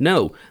is,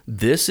 no,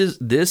 this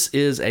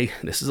is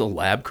a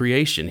lab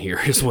creation here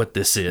is what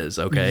this is.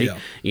 Okay? Yeah.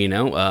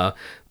 I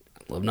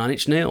love 9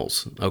 Inch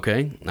Nails.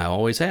 Okay? I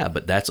always have.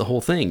 But that's the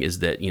whole thing is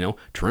that,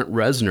 Trent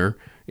Reznor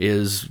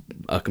is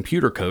a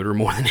computer coder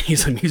more than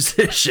he's a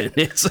musician.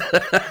 It's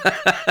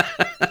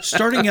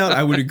starting out,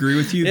 I would agree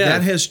with you.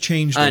 That has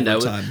changed over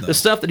time, though. The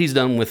stuff that he's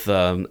done with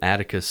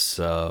Atticus,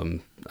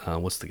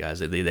 what's the guys?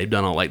 They've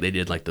done all they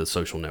did the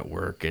Social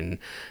Network and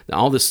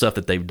all this stuff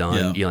that they've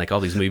done. Yeah. Like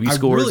all these movie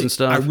scores and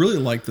stuff. I really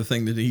like the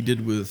thing that he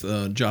did with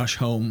Josh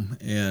Homme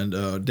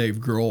and Dave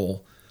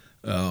Grohl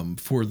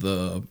for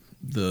the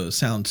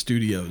Sound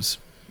Studios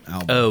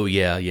album. Oh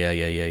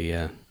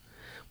yeah.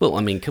 Well,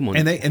 I mean, come on.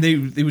 And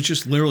it was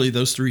just literally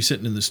those three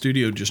sitting in the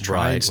studio just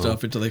trying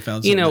stuff until they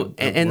found something.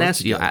 And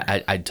that's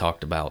I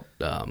talked about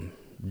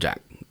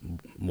Jack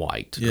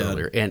White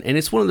earlier, and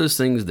it's one of those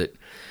things that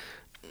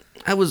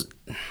I was.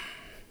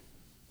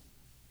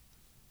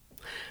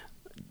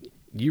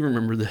 You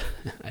remember the?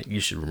 You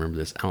should remember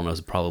this. I don't know.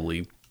 It's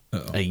probably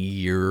a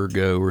year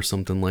ago or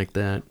something like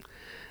that.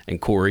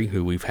 And Corey,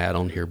 who we've had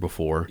on here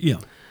before,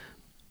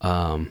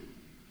 Were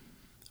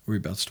we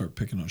about to start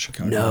picking on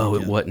Chicago? No,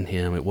 it wasn't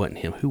him.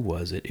 Who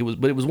was it? It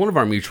was one of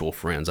our mutual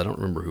friends. I don't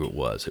remember who it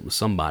was. It was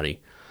somebody,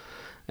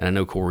 and I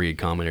know Corey had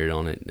commented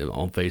on it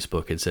on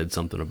Facebook. Had said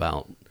something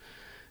about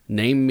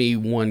name me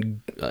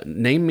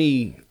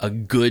a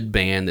good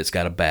band that's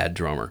got a bad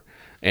drummer.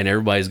 And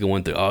everybody's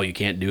going through, oh, you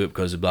can't do it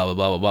because of blah, blah,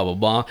 blah, blah, blah, blah,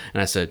 blah.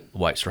 And I said,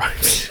 White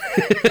Stripes.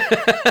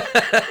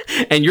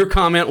 And your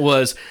comment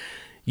was,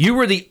 you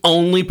were the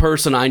only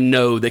person I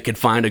know that could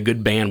find a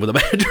good band with a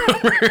bad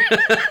drummer.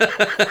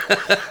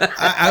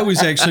 I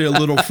was actually a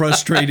little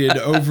frustrated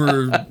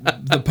over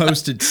the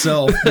post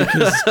itself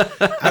because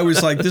I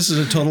was like, this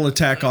is a total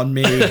attack on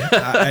me.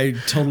 I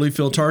totally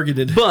feel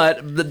targeted.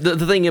 But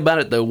the thing about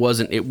it, though,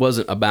 it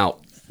wasn't about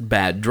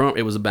bad drum.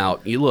 It was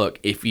about,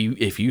 if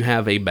you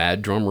have a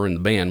bad drummer in the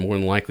band, more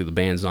than likely the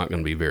band's not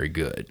going to be very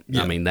good.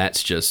 Yeah. I mean,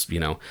 that's just,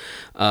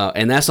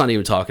 and that's not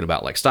even talking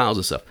about like styles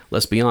and stuff.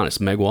 Let's be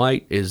honest, Meg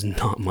White is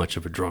not much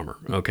of a drummer.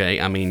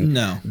 Okay. I mean,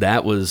 no,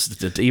 that was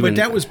but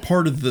that was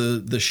part of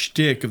the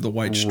shtick of the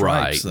White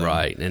Stripes.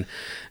 Right. And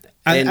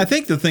I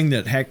think the thing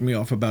that hacked me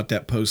off about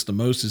that post the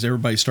most is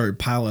everybody started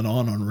piling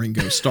on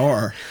Ringo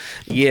Starr.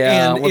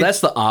 Yeah, well, that's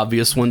the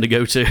obvious one to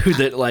go to.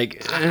 That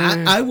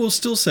I will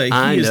still say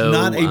he is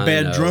not a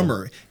bad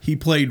drummer. He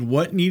played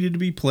what needed to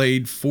be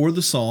played for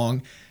the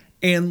song,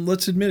 and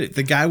let's admit it,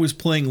 the guy was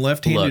playing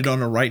left-handed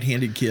on a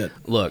right-handed kit.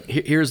 Look,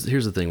 here's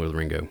the thing with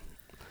Ringo.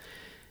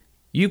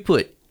 You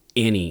put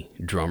any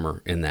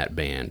drummer in that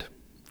band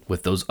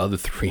with those other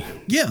three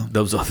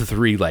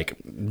like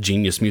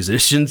genius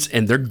musicians,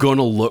 and they're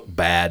gonna look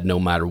bad no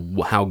matter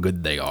how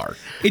good they are.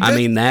 I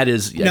mean, that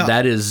is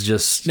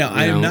just. Now,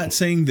 I am not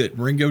saying that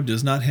Ringo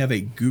does not have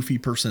a goofy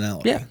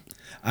personality. Yeah,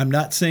 I'm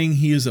not saying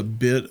he is a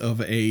bit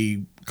of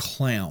a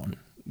clown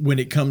when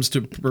it comes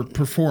to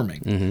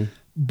performing, mm-hmm.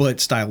 but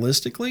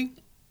stylistically,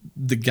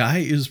 the guy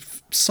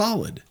is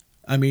solid.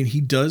 I mean,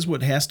 he does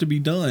what has to be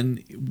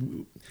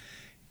done.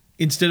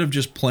 Instead of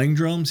just playing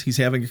drums, he's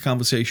having a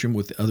conversation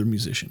with other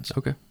musicians.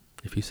 Okay,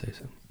 if you say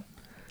so.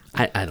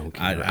 I don't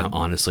care.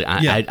 Honestly,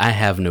 I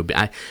have no.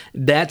 But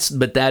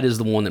that is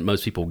the one that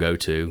most people go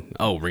to.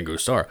 Oh, Ringo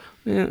Starr.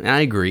 I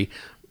agree.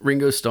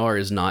 Ringo Starr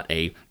is not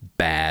a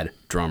bad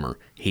drummer.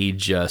 He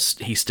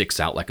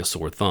sticks out like a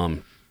sore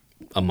thumb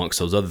amongst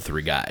those other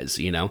three guys.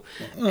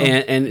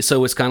 And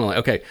so it's kind of like,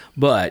 okay,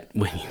 but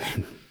when you,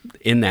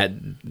 in that,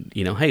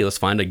 hey, let's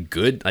find a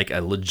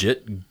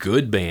legit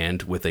good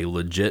band with a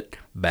legit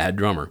bad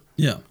drummer.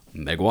 Yeah.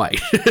 Meg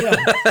White. Yeah.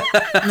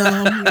 No,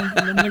 I'm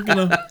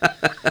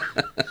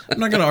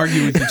not gonna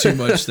argue with you too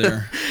much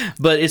there.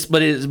 But it's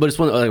one,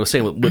 like I was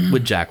saying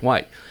with Jack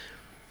White.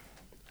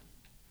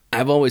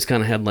 I've always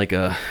kind of had like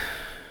a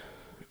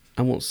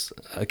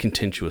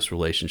contentious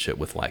relationship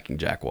with liking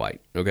Jack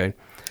White. Okay.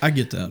 I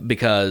get that.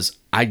 Because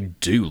I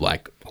do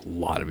like a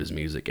lot of his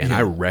music, and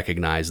I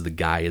recognize the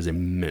guy is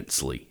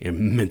immensely,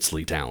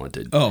 immensely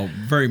talented. Oh,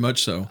 very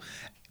much so.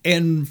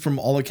 And from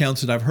all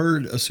accounts that I've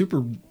heard, a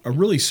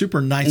really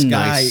super nice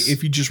guy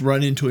if you just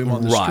run into him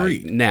on the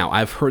street. Now,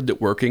 I've heard that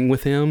working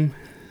with him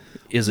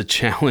is a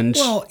challenge.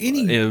 Well,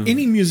 any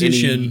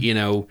musician,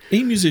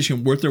 any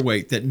musician worth their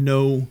weight that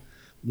know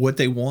what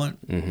they want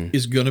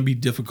is going to be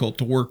difficult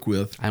to work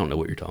with. I don't know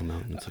what you're talking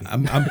about.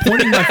 I'm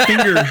pointing my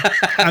finger.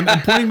 I'm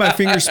pointing my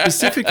finger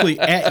specifically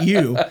at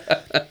you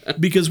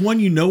because one,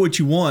 you know what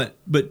you want,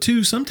 but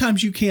two,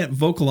 sometimes you can't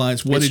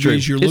vocalize what it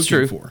is you're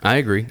looking for. I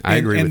agree. I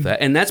agree with that,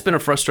 and that's been a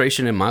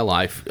frustration in my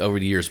life over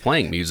the years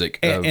playing music.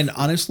 And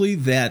honestly,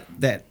 that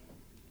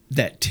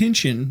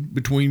tension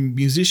between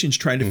musicians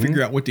trying to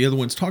figure out what the other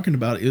one's talking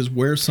about is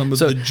where some of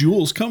the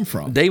jewels come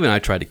from. Dave and I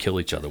tried to kill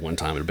each other one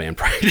time in a band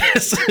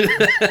practice.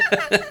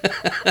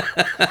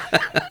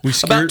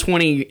 About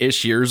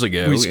 20-ish years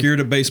ago. We scared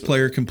a bass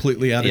player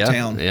completely out of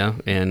town. Yeah,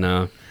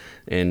 and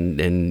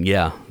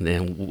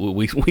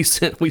we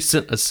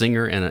sent a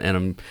singer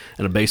and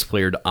a bass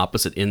player to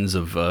opposite ends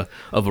of a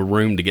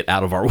room to get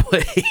out of our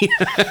way.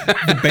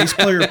 The bass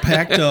player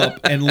packed up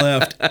and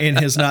left and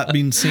has not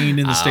been seen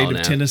in the state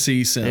of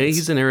Tennessee since.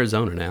 He's in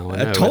Arizona now.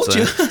 I told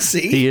you.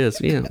 See, he is.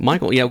 Yeah,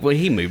 Michael. Yeah, well,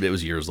 he moved. It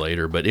was years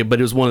later, but it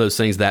was one of those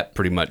things that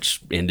pretty much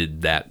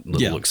ended that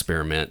little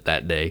experiment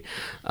that day.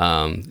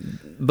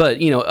 But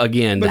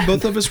again, but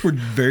both of us were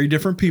very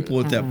different people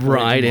at that point,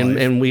 right?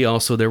 And we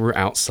also there were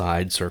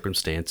outside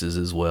circumstances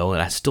as well,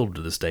 and I still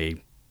to this day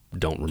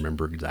don't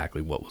remember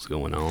exactly what was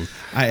going on.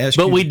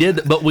 We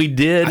did.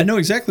 I know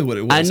exactly what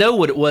it was. I know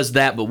what it was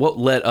but what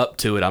led up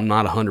to it, I'm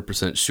not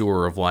 100%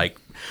 sure of. Like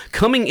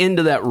coming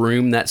into that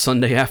room that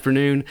Sunday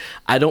afternoon,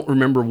 I don't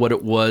remember what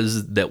it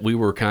was that we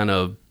were kind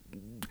of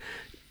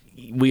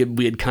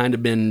we had kind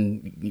of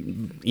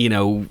been, you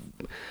know,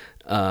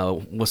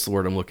 what's the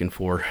word I'm looking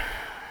for?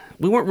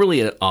 We weren't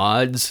really at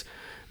odds,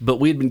 but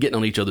we had been getting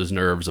on each other's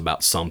nerves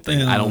about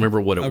something. I don't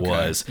remember what it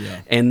was.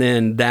 Yeah. And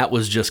then that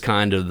was just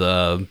kind of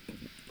the,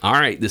 all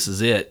right, this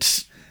is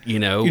it. You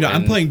know,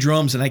 I'm playing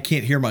drums and I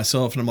can't hear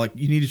myself, and I'm like,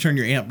 you need to turn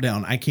your amp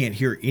down. I can't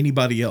hear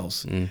anybody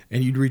else. And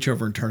you'd reach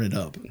over and turn it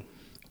up,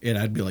 and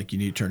I'd be like, you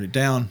need to turn it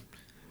down.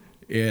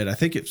 And I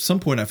think at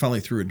some point I finally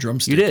threw a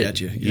drumstick at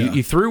you. Yeah.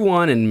 You threw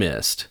one and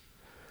missed,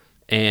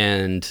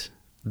 and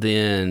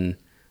then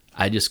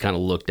I just kind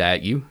of looked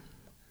at you,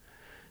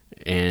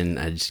 and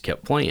I just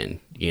kept playing.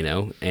 You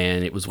know,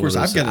 and it was one of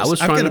those.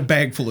 I've got a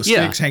bag full of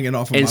sticks hanging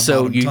off of my bottom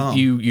tom. And so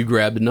you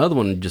grabbed another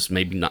one just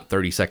maybe not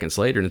 30 seconds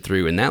later and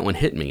threw, and that one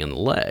hit me in the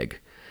leg.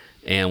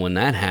 And when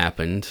that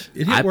happened,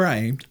 it hit where I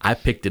aimed. I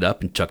picked it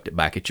up and chucked it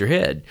back at your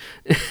head,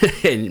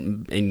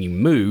 and you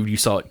moved. You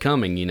saw it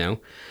coming, you know,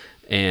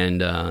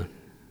 and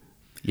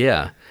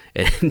yeah.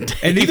 And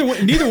neither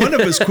one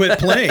of us quit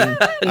playing.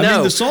 I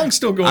mean, the song's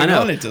still going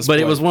on at this point. But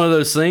it was one of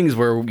those things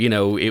where, you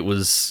know, it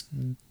was,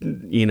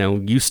 you know,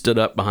 you stood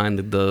up behind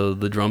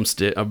the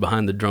drumstick,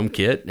 behind the drum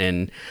kit,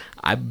 and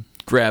I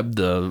grabbed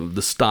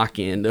the stock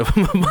end of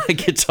my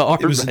guitar.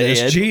 It was an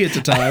SG at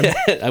the time.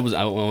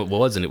 It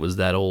wasn't. It was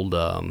that old.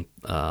 I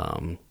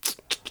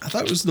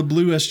thought it was the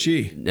blue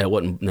SG. That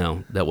wasn't.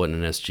 No, that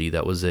wasn't an SG.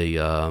 That was a.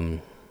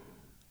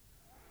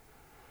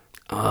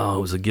 It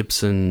was a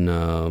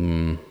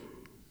Gibson.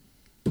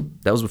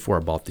 That was before I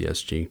bought the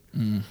SG.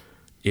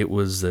 It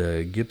was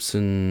the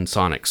Gibson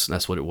Sonics.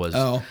 That's what it was.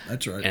 Oh,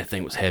 that's right. And that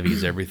thing was heavy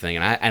as everything.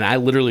 And I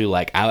literally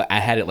I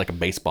had it like a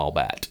baseball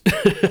bat.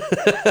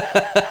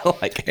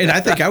 And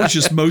I think I was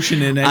just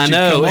motioning at you. I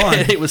know. Come on.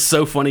 It was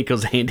so funny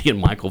because Andy and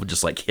Michael would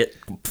just like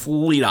hit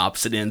complete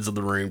opposite ends of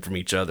the room from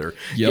each other,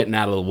 getting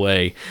out of the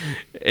way.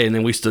 And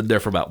then we stood there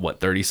for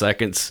about 30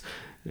 seconds.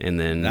 And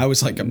then I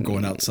was like, I'm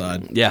going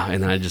outside. Yeah,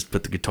 and then I just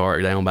put the guitar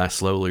down by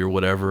slowly or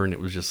whatever, and it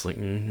was just like,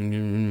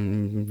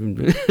 and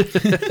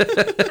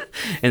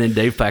then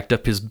Dave packed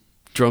up his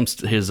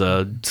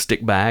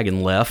stick bag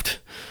and left.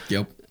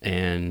 Yep.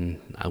 And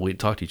we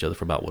talked to each other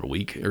for about a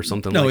week or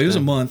something. No, it was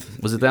a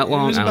month. Was it that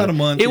long? It was about a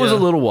month. It was a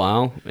little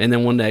while, and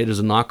then one day there's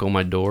a knock on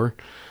my door.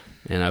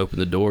 And I opened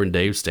the door, and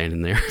Dave's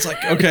standing there. It's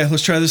like, okay,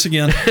 let's try this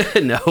again.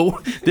 No,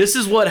 this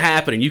is what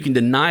happened, and you can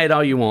deny it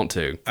all you want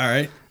to. All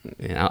right.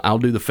 And I'll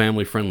do the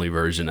family-friendly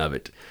version of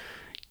it.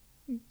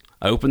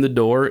 I opened the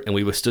door, and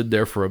we stood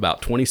there for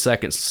about 20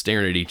 seconds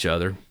staring at each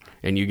other,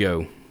 and you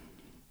go,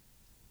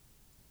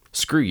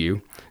 screw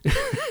you.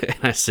 And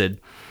I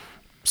said,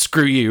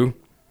 screw you.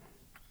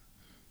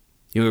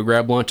 You want to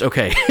grab lunch?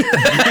 Okay.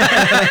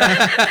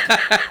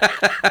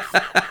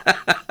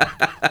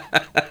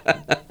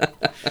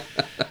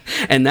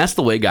 And that's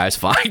the way guys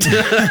fight.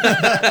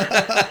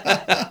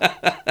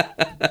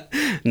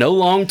 No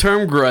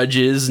long-term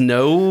grudges,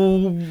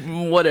 no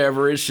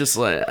whatever. It's just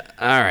like,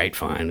 all right,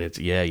 fine. It's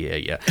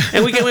yeah.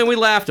 And we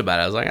laughed about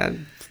it. I was like, I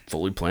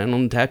fully planned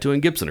on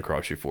tattooing Gibson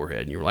across your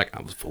forehead. And you were like,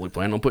 I was fully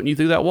planning on putting you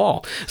through that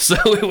wall. So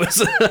it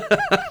was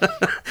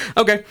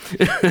okay.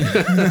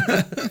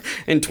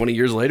 And 20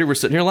 years later, we're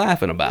sitting here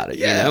laughing about it.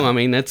 Yeah. You know, I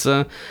mean, that's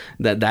the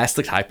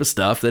type of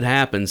stuff that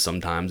happens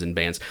sometimes in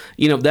bands.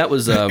 You know, that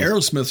was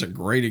Aerosmith's a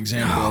great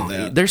example of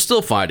that. They're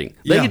still fighting.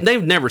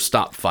 They've never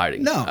stopped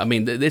fighting. No, I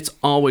mean, it's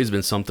always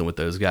been something with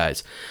those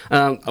guys.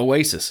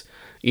 Oasis.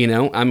 You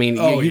know, I mean,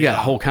 you got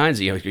whole kinds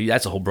of,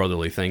 that's a whole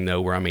brotherly thing though,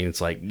 where I mean,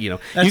 it's like, you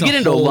know, you get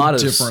into a lot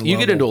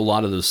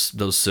of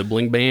those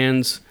sibling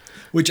bands.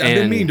 Which I've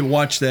been meaning to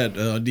watch that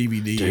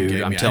DVD.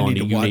 Dude, I'm telling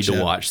you, you need to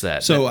watch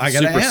that. So I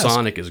got to ask.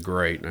 Supersonic is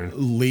great.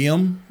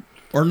 Liam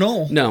or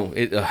Noel? No,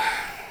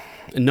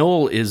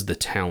 Noel is the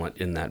talent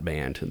in that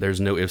band. There's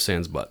no ifs,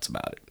 ands, buts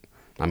about it.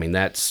 I mean,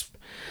 that's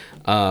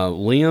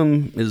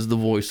Liam is the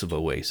voice of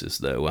Oasis,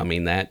 though. I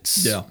mean,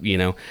 that's you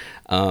know.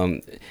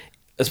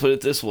 Let's put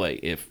it this way: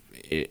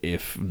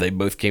 if they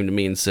both came to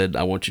me and said,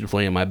 I want you to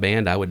play in my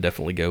band, I would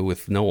definitely go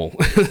with Noel.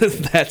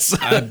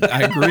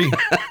 I agree.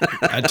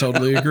 I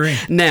totally agree.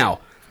 Now,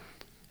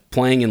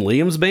 playing in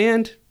Liam's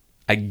band,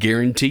 I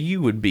guarantee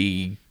you would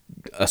be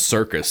a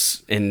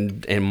circus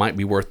and might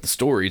be worth the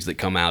stories that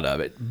come out of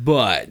it.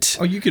 But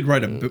you could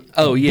write a book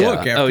after you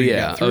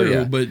got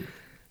through, but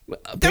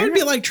that would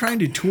be like trying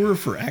to tour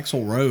for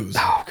Axl Rose.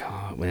 Oh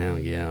God, well,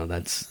 yeah,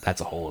 that's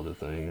a whole other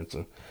thing.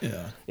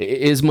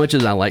 As much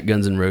as I like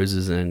Guns N'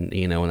 Roses and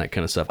and that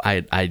kind of stuff,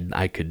 that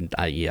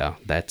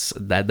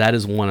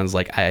is one. I was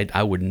like,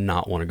 I would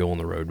not want to go on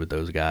the road with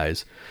those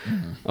guys.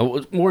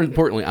 Mm-hmm. More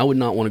importantly, I would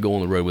not want to go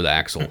on the road with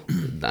Axl.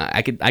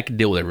 I could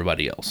deal with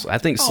everybody else. I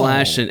think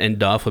Slash and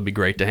Duff would be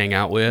great to hang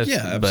out with.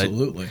 Yeah,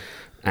 absolutely. But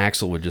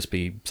Axl would just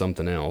be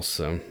something else.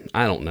 So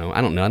I don't know.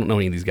 I don't know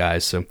any of these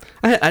guys. So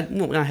I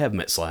have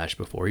met Slash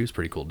before. He was a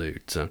pretty cool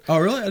dude. So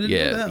really? I didn't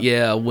know that.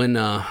 Yeah.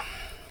 When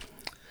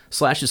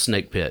Slash's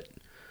Snake Pit,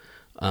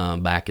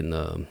 back in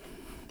when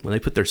they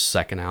put their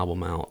second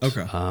album out.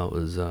 Okay. It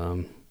was I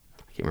can't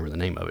remember the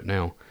name of it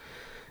now.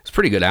 It's a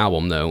pretty good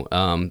album though.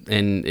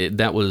 And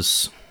that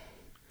was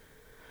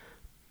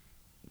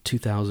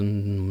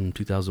 2000,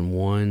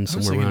 2001,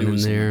 somewhere around in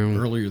there.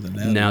 Earlier than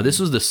that. No, this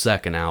was the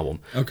second album.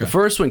 Okay. The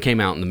first one came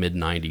out in the mid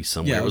 '90s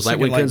somewhere. Yeah, it was like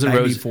when Guns N'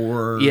 Roses.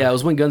 Yeah, it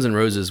was when Guns N'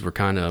 Roses were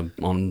kind of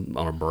on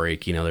a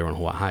break. You know, they were on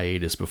a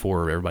hiatus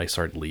before everybody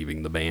started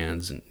leaving the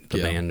bands and the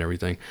band and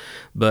everything.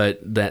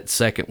 But that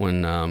second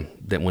one,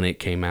 that when it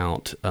came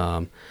out,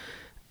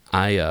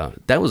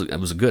 it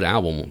was a good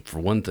album for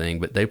one thing.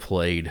 But they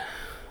played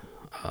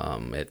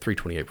at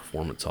 328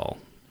 Performance Hall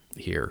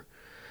here.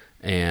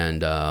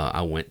 And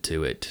I went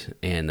to it,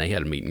 and they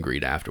had a meet and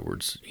greet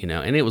afterwards, you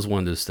know. And it was one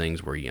of those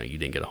things where, you know, you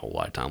didn't get a whole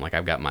lot of time. Like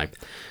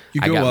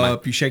you go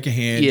up, you shake a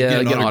hand, you get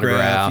an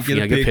autograph, you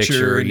get a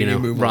picture, and you know, you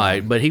move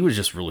right. on. But he was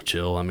just real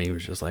chill. I mean, he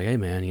was just like, hey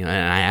man, you know.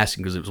 And I asked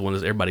him because it was one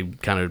of those, everybody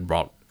kind of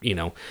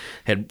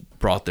had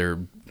brought their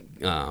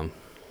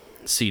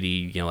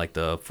CD, you know, like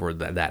for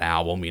that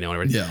album, you know,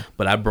 and everything. Yeah.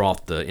 But I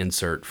brought the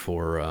insert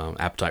for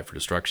Appetite for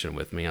Destruction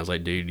with me. I was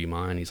like, dude, do you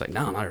mind? He's like,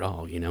 no, not at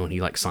all, you know, and he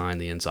like signed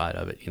the inside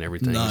of it and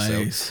everything.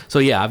 Nice. So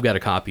yeah, I've got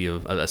a copy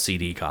of a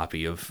CD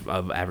copy of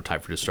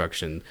Appetite for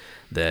Destruction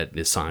that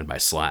is signed by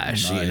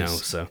Slash, Nice. you know.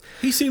 So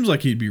he seems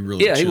like he'd be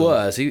really chill. He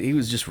was. He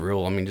was just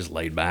real. I mean, just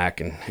laid back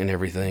and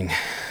everything.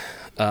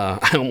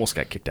 I almost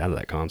got kicked out of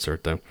that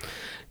concert though,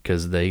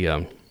 because they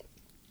had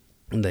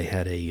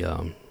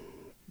a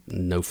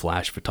no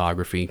flash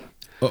photography.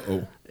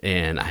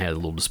 And I had a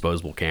little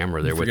disposable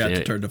camera there. Forgot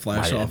to turn the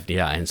flash off.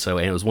 Yeah, and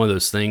it was one of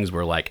those things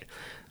where like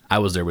I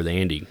was there with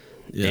Andy,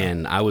 Yeah.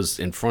 and I was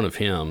in front of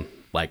him,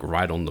 like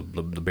right on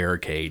the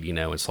barricade, you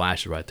know, and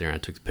Slash is right there. And I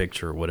took the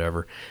picture or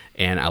whatever,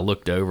 and I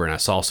looked over and I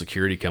saw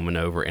security coming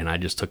over, and I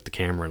just took the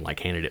camera and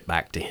like handed it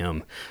back to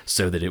him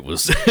so that it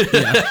was.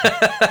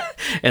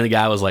 And the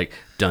guy was like,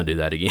 "Don't do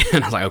that again." I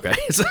was like, "Okay."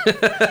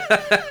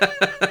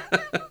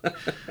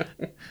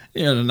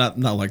 Yeah, not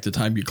like the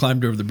time you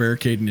climbed over the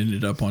barricade and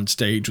ended up on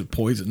stage with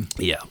Poison.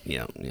 Yeah.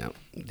 So.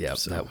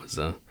 That was.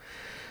 I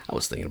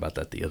was thinking about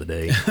that the other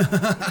day.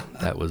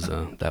 That was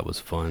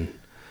fun.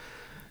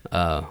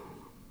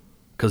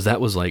 Because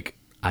that was like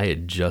I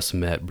had just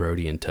met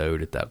Brody and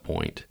Toad at that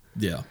point.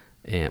 Yeah.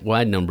 And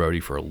I'd known Brody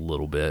for a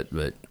little bit,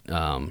 but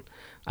I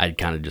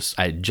had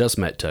just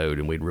met Toad,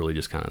 and we'd really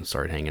just kind of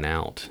started hanging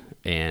out.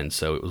 And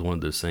so it was one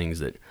of those things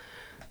that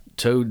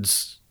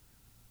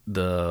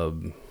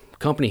the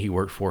company he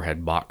worked for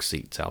had box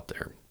seats out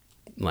there.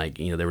 Like,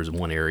 you know, there was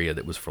one area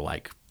that was for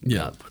like,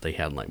 they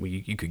had like,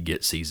 you could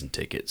get season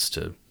tickets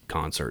to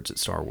concerts at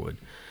Starwood.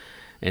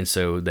 And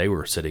so they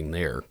were sitting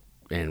there,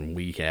 and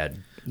we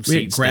had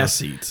grass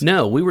seats.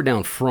 No, we were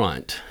down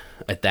front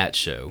at that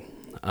show.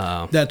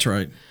 That's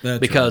right.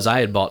 Because I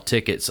had bought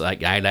tickets,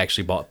 like I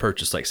had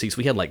purchased like seats.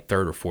 We had like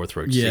third or fourth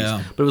row seats.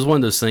 Yeah. But it was one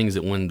of those things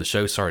that when the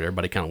show started,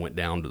 everybody kind of went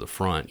down to the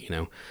front, you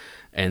know.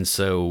 And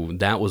so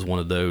that was one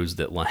of those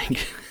that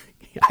like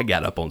I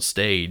got up on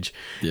stage,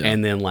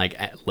 and then like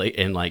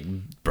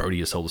Brody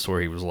just told the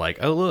story. He was like,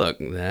 "Oh look,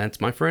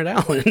 that's my friend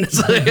Alan."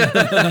 Because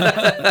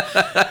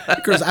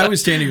I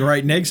was standing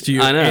right next to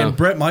you, I know. And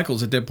Bret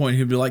Michaels at that point,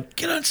 he'd be like,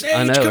 "Get on stage!"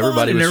 I know, come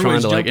everybody on. was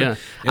trying to like,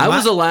 jumping. I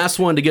was the last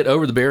one to get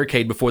over the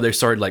barricade before they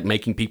started like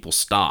making people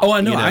stop. Oh,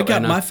 I know. You know? I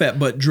got my fat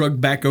butt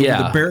drugged back over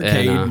the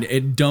barricade and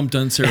it dumped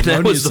unceremoniously on the concrete.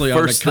 That was the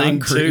first thing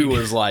too.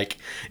 Was like,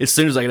 as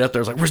soon as I got up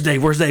there, I was like, "Where's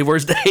Dave? Where's Dave?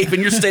 Where's Dave?"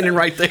 And you're standing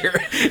right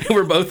there, and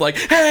we're both like,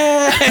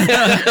 "Hey!"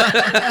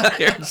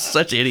 You're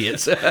such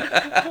idiots.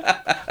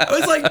 I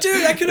was like,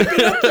 dude, I could have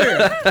been up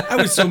there. I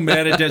was so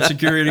mad at that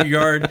security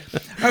guard.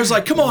 I was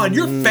like, come on,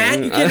 you're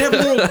fat. You can't have a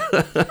little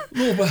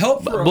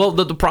help for him. Well,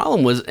 the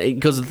problem was,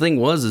 because the thing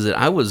was, is that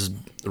I was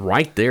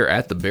right there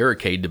at the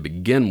barricade to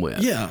begin with.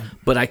 Yeah.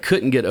 But I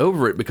couldn't get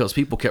over it because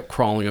people kept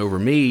crawling over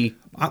me.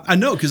 I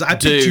know, because I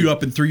picked you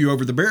up and threw you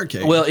over the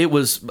barricade. Well, it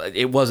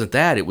wasn't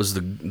that. It was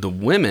the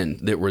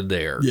women that were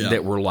there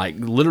that were like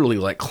literally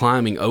like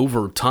climbing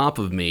over top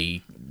of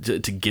me to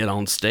get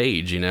on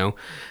stage, you know,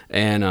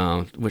 and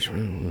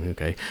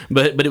okay,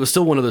 but it was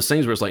still one of those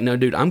things where it's like, no,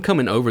 dude, I'm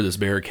coming over this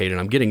barricade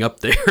and I'm getting up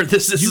there.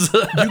 This is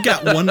you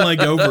got one leg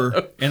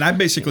over, and I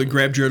basically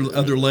grabbed your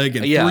other leg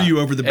and threw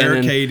you over the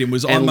barricade and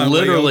was on my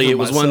way over. Literally, it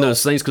was myself. one of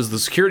those things because the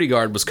security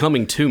guard was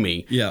coming to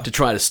me to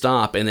try to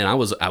stop, and then I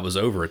was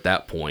over at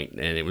that point,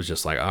 and it was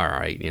just like, all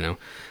right, you know.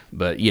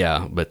 But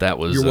that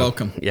was. You're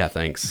welcome. Yeah,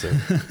 thanks. So,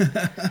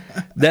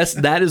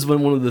 that is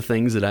one of the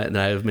things that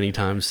I have many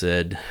times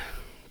said.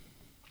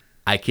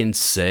 I can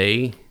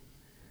say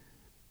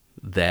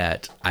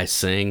that I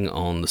sang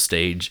on the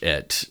stage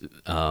at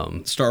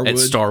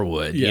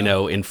Starwood, you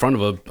know, in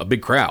front of a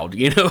big crowd,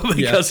 you know,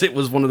 because it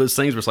was one of those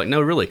things where it's like,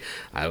 no, really,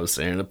 I was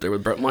standing up there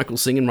with Bret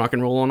Michaels singing Rock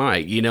and Roll All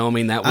Night, you know. I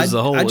mean, that was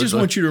the whole. I just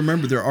want you to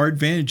remember there are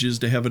advantages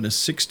to having a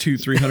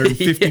 6'2",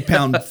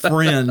 350-pound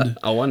friend.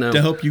 Oh, I know.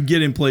 To help you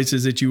get in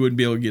places that you wouldn't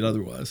be able to get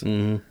otherwise.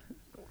 Mm-hmm.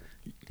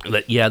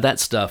 But yeah, that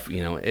stuff,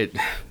 you know,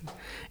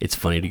 it's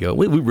funny to go.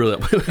 We really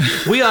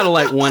we ought to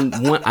like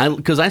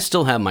because I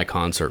still have my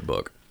concert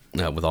book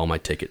with all my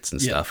tickets and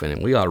stuff in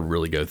it. We ought to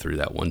really go through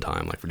that one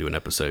time, like we do an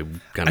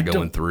episode, kind of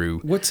going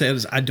through. What's sad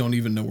is I don't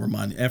even know where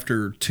mine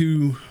after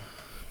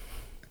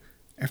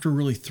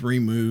really 3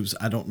 moves.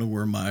 I don't know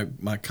where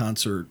my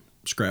concert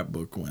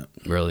scrapbook went.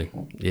 Really?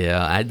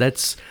 Yeah,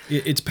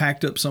 It's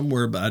packed up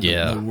somewhere, but I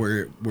don't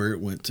know where it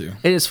went to.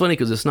 And it's funny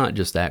because it's not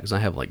just that, because I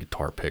have like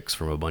guitar picks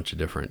from a bunch of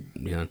different,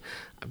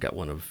 I've got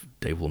one of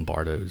Dave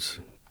Lombardo's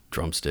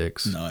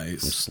drumsticks from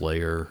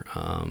Slayer.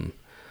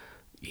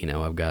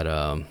 I've got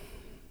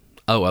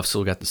I've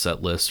still got the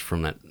set list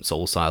from that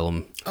Soul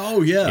Asylum.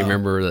 Oh yeah, you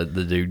remember that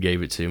the dude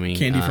gave it to me?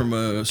 Candy from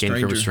a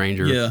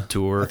Stranger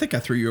tour. I think I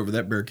threw you over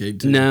that barricade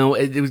too. No,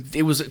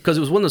 it was because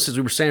it was one of those things.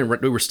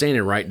 We were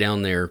standing right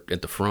down there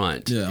at the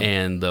front,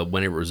 and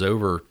when it was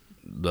over,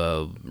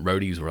 the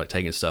roadies were like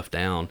taking stuff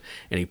down,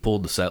 and he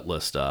pulled the set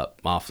list up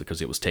off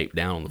because it was taped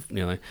down on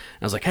the, I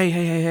was like, hey,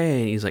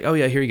 and he's like, oh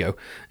yeah, here you go,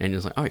 and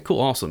he's like, all right, cool,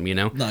 awesome,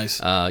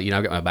 nice.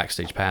 I've got my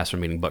backstage pass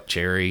from meeting Buck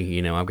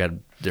Cherry, I've got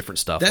different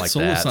stuff like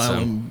Soul that.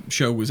 Asylum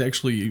show was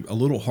actually a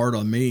little hard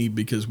on me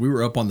because we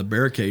were up on the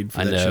barricade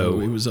for that show.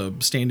 It was a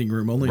standing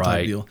room only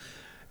type deal.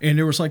 And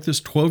there was like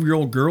this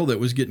 12-year-old girl that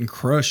was getting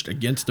crushed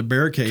against the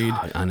barricade.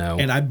 God, I know.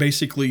 And I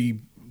basically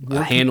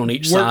a hand on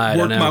each side.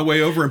 Worked my way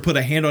over and put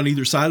a hand on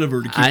either side of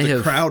her to keep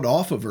the crowd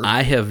off of her.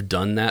 I have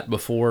done that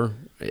before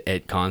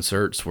at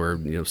concerts where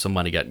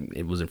somebody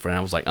was in front.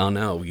 I was like, oh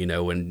no,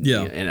 and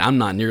I'm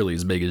not nearly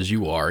as big as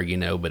you are,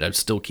 but I'm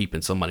still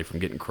keeping somebody from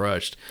getting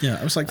crushed. Yeah,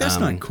 I was like, that's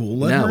not cool.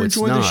 Let her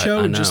enjoy the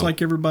show just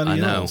like everybody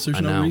else.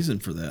 There's no reason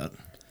for that.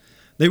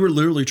 They were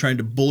literally trying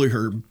to bully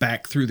her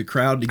back through the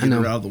crowd to get her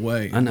out of the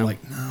way. I'm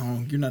like,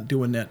 no, you're not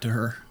doing that to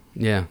her.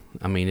 Yeah,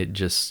 I mean,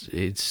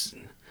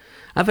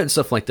 I've had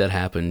stuff like that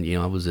happen.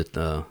 I was at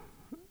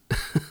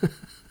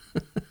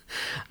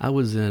I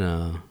was in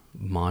a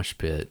mosh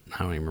pit.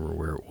 I don't even remember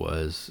where it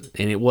was,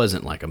 and it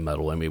wasn't like a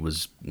metal. I mean, it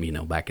was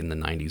back in the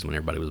 '90s when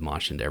everybody was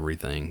moshing to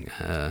everything.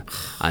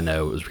 I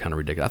know it was kind of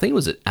ridiculous.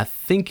 I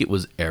think it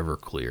was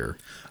Everclear.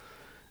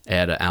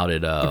 Out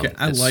at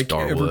I like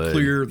Starwood.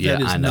 Everclear.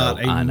 That is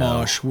not a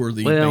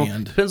mosh-worthy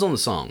band. Depends on the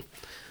song.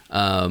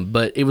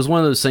 But it was one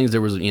of those things.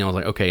 There was, I was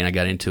like, okay, and I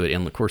got into it,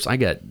 and of course, I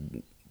got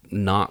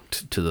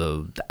knocked to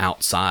the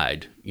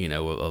outside,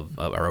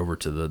 or over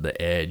to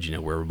the edge,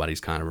 where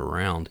everybody's kind of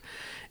around,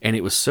 and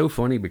it was so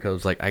funny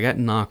because like I got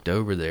knocked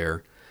over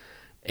there,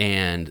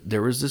 and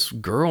there was this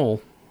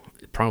girl.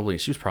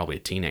 She was probably a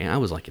teenager. I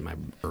was like in my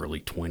early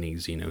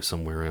 20s,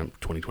 somewhere around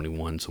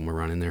 2021, somewhere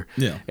around in there.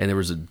 Yeah. And there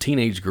was a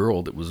teenage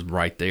girl that was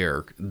right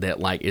there that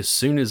like as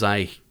soon as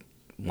I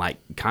like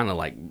kind of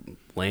like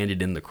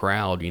landed in the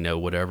crowd,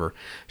 whatever,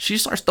 she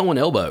starts throwing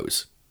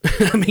elbows.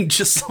 I mean,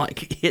 just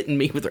like hitting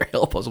me with her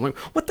elbows. I'm like,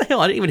 what the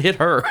hell? I didn't even hit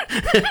her.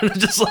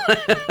 Just like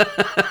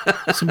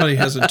somebody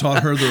hasn't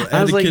taught her the etiquette of moshing.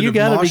 I was like, you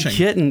got to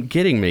be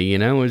kidding me,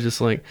 It was just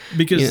like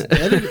because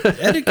the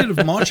etiquette of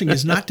moshing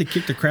is not to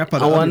kick the crap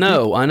out of other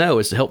people. I know.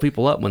 It's to help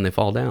people up when they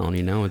fall down.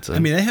 It's. I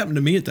mean, that happened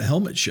to me at the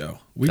Helmet show.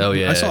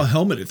 I saw a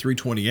Helmet at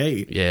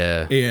 328.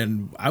 Yeah,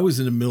 and I was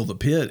in the middle of the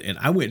pit, and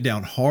I went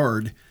down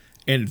hard,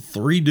 and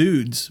 3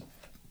 dudes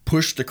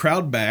pushed the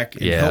crowd back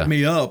and helped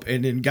me up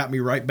and then got me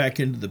right back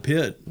into the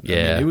pit. Yeah.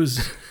 I mean, it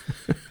was...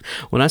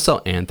 When I saw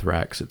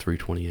Anthrax at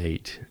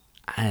 328,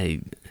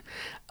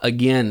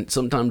 again,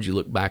 sometimes you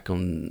look back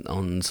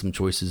on some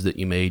choices that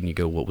you made and you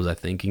go, what was I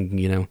thinking,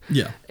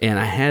 Yeah. And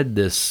I had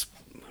this...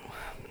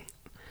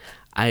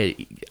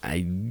 I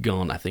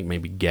gone, I think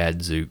maybe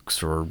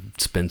Gadzooks or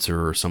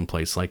Spencer or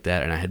someplace like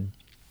that, and I had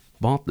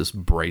bought this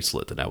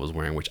bracelet that I was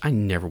wearing, which I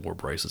never wore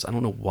bracelets. I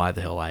don't know why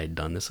the hell I had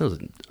done this. I was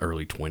in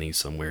early 20s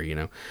somewhere,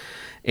 and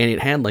it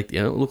had like,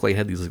 it looked like it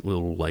had these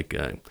little like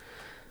they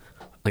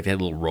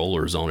had little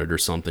rollers on it or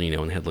something, and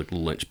it had like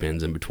little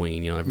linchpins in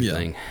between,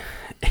 everything.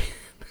 Yeah.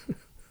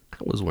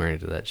 I was wearing it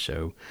to that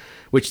show,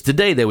 which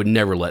today they would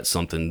never let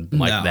something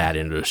like that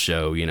into a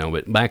show,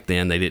 but back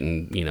then they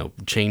didn't,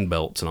 chain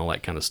belts and all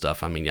that kind of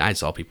stuff. I mean, I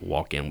saw people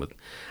walk in with,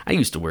 I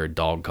used to wear a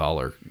dog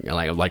collar,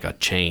 like a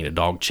chain, a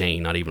dog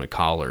chain, not even a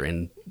collar,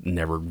 and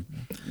never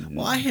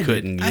I had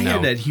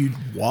that huge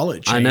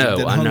wallet chain that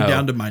hung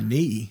down to my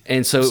knee.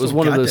 And so it was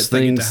one of those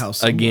things,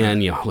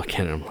 again, look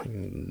at them,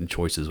 like the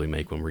choices we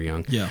make when we're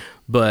young. Yeah.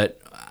 But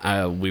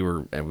I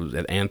was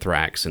at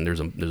Anthrax, and there's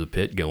a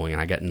pit going,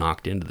 and I got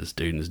knocked into this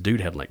dude, and this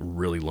dude had like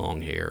really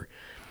long hair.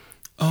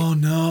 Oh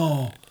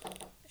no!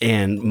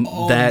 And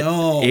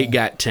it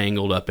got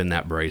tangled up in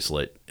that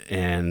bracelet,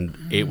 and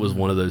it was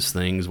one of those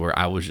things where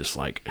I was just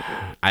like,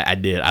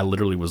 I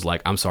literally was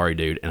like, I'm sorry,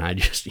 dude, and I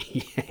just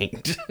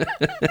yanked,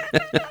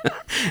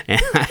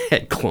 and I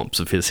had clumps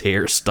of his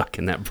hair stuck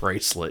in that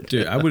bracelet.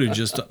 Dude, I would have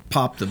just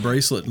popped the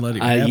bracelet and let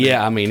it happen.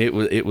 Yeah, I mean, it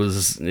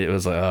was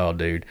like, oh,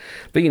 dude,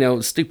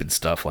 but stupid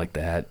stuff like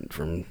that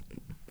from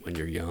when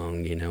you're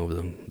young,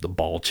 the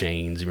ball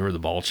chains. You remember the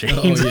ball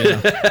chains?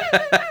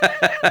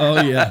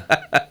 Oh yeah.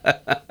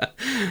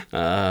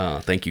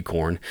 Thank you,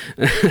 Korn.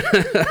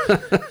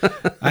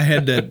 I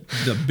had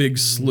the big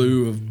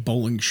slew of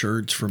bowling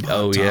shirts from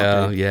Hot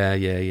Topic.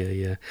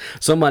 Yeah.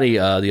 Somebody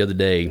the other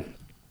day,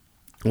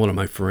 one of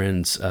my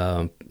friends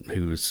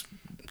who's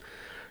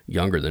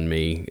younger than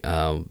me,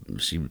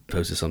 she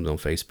posted something on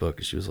Facebook,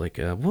 and she was like,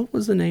 what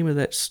was the name of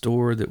that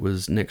store that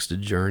was next to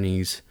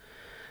Journey's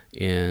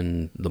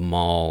in the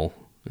mall?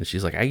 And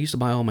she's like, I used to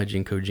buy all my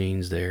Jinko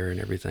jeans there and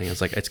everything.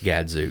 It's like, it's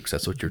Gadzooks.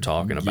 That's what you're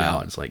talking about.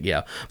 Yeah. It's like,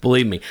 yeah,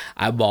 believe me,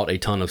 I bought a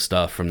ton of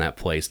stuff from that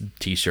place,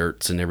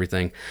 T-shirts and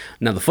everything.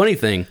 Now, the funny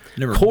thing,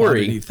 Never bought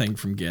anything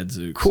from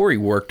Gadzooks. Corey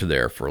worked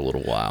there for a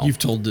little while. You've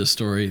told this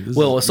story.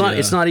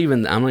 It's not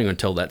even, I'm not even going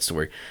to tell that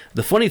story.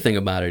 The funny thing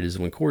about it is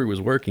when Corey was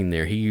working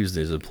there, he used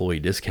his employee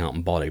discount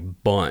and bought a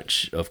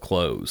bunch of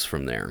clothes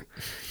from there,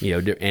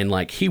 and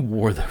like he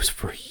wore those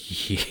for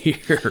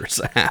years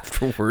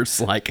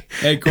afterwards. Like,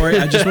 hey, Corey,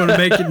 I just want to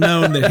make it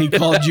known that he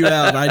called you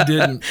out. I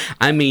didn't.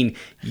 I mean,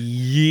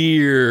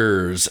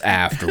 years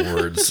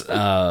afterwards.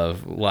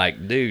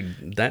 Like,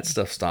 dude, that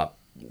stuff stopped.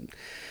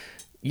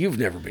 You've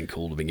never been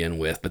cool to begin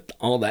with, but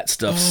all that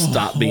stuff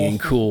stopped being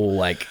cool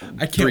like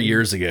 3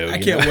 years ago. I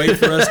can't wait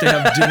for us to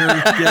have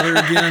dinner together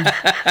again.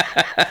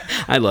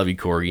 I love you,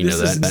 Corey. You know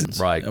that.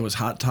 Right. That was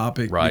Hot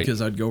Topic right.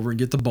 Because I'd go over and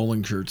get the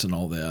bowling shirts and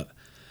all that.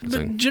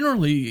 But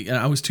generally,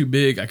 I was too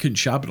big. I couldn't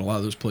shop at a lot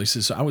of those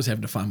places, so I was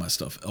having to find my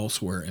stuff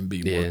elsewhere and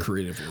be more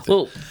creative with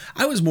it.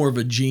 I was more of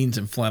a jeans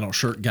and flannel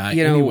shirt guy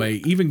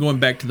anyway, even going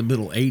back to the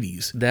middle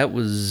 80s. That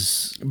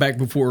was... back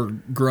before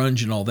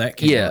grunge and all that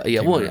came out.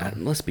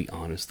 Let's be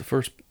honest. The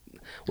first...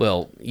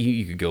 Well,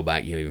 you could go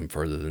back even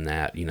further than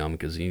that,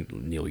 because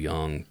Neil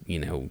Young,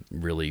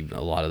 really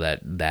a lot of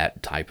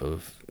that type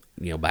of...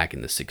 back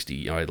in the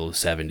 60s, or the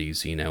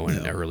 70s,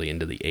 and early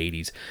into the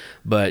 80s.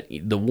 But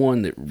the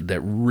one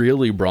that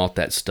really brought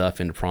that stuff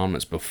into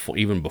prominence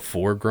even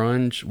before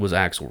grunge was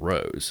Axl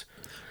Rose.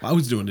 I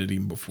was doing it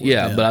even before.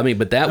 Yeah, that.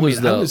 But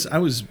I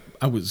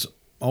was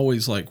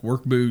always like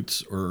work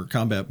boots or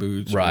combat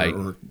boots, right.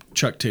 or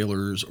Chuck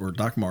Taylors or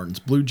Doc Martens,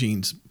 blue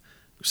jeans,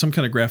 some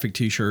kind of graphic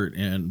T-shirt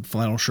and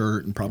flannel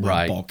shirt, and probably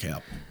a ball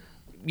cap.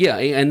 Yeah,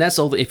 and that's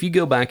all. If you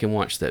go back and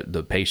watch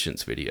the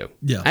Patience video,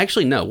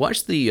 actually no,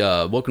 watch the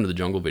Welcome to the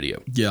Jungle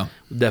video. Yeah,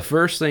 the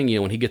first thing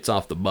when he gets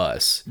off the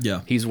bus,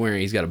 he's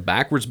got a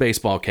backwards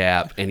baseball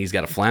cap and he's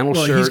got a flannel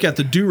shirt. He's got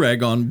the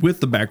do-rag on with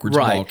the backwards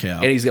ball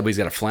cap, and he's got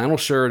a flannel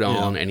shirt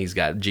on, and he's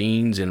got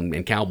jeans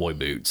and cowboy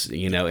boots.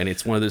 And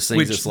it's one of those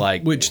things that's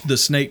like the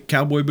snake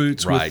cowboy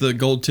boots with the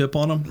gold tip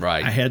on them.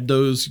 Right, I had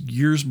those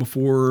years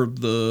before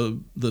the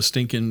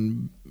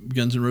stinking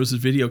Guns N' Roses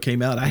video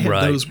came out. I had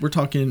those. We're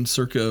talking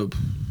circa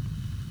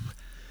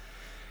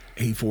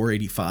 84,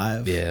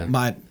 85. Yeah.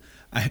 My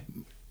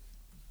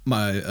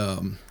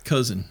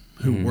cousin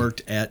who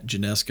worked at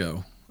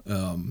Genesco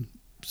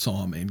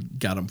saw them and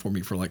got them for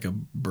me for like a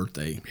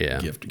birthday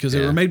gift because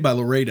they were made by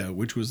Laredo,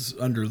 which was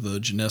under the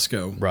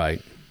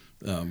Genesco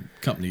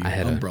company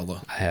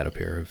umbrella. I had a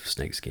pair of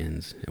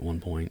snakeskins at one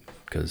point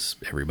because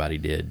everybody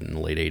did in the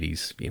late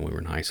 80s. We were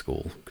in high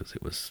school because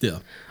it was,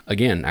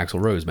 again,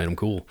 Axl Rose made them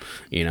cool.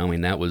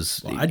 That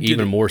was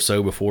even more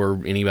so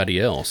before anybody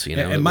else.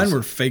 And mine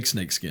were fake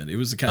snakeskin. It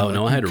was the kind of...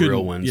 no, I had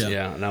real ones.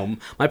 Yeah. No,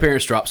 my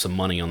parents dropped some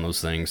money on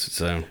those things.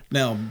 So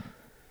now,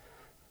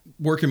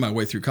 working my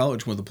way through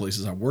college, one of the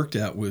places I worked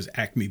at was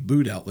Acme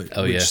Boot Outlet,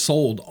 which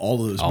sold all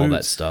those boots. All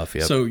that stuff,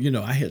 yep. So,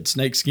 I had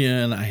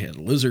snakeskin, I had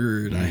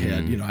lizard, I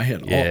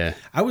had all...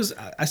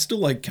 I still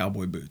like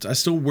cowboy boots. I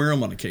still wear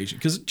them on occasion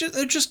because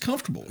they're just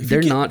comfortable.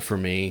 They're not for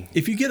me.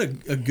 If you get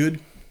a good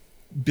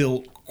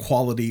built,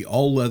 quality,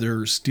 all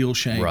leather, steel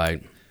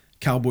shank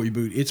cowboy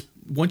boot,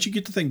 once you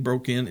get the thing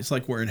broke in, it's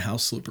like wearing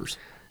house slippers.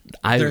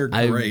 They're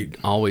great.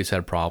 I always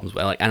had problems,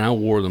 and I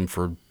wore them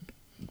for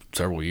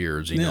several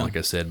years, like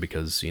I said,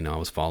 because, I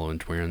was following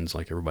trends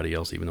like everybody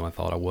else, even though I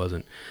thought I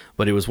wasn't.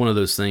 But it was one of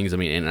those things,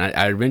 and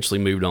I eventually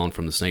moved on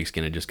from the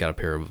snakeskin and just got a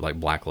pair of like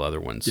black leather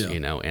ones,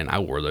 and I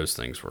wore those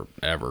things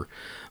forever.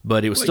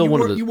 But it was still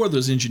one of the... You wore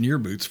those engineer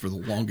boots for the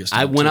longest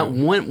time.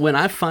 When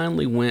I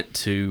finally went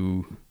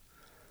to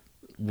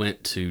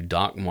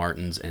Doc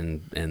Martens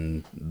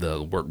and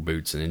the work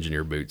boots and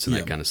engineer boots and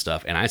that kind of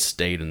stuff, and I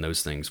stayed in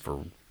those things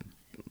for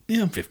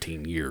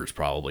 15 years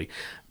probably,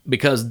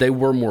 because they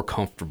were more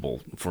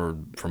comfortable for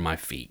my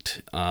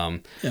feet.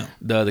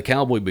 The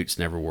cowboy boots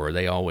never were.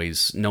 They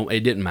always... No,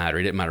 it didn't matter.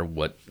 It didn't matter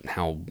what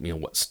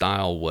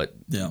style,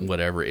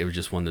 whatever. It was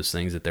just one of those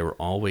things that they were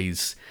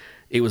always...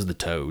 It was the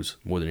toes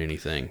more than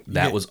anything.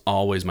 That was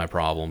always my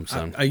problem.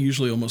 So I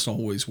usually almost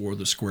always wore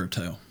the square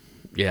toe.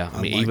 Yeah,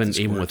 I mean,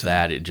 even with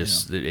that, it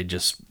just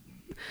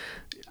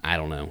I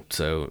don't know.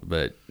 So,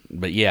 but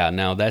yeah,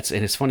 now and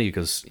it's funny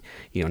because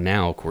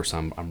now of course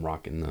I'm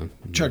rocking the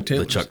Chuck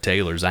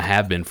Taylors. I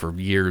have been for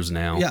years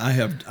now. Yeah, I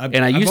have.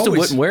 I used to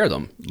wouldn't wear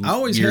them. I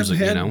always have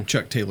had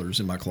Chuck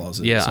Taylors in my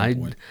closet. Yeah,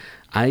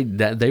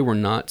 they were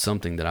not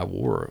something that I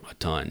wore a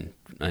ton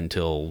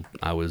until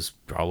I was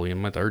probably in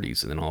my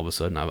 30s, and then all of a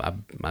sudden I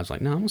was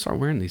like, no, I'm gonna start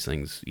wearing these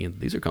things.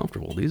 These are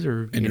comfortable. These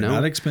are they're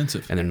not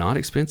expensive. And they're not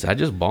expensive. I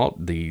just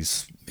bought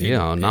these.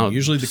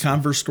 Usually the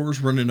Converse stores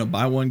running a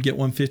buy one get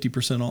one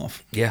 50%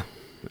 off. Yeah,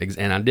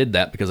 and I did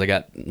that because I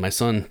got my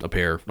son a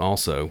pair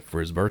also for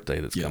his birthday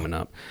that's coming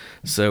up.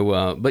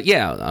 So,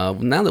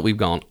 now that we've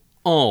gone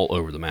all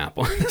over the map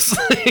on this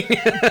thing.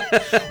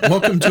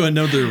 Welcome to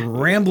another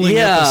rambling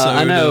episode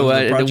I know.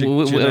 of the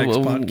Project Gen X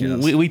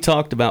podcast. We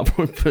talked about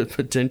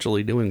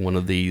potentially doing one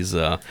of these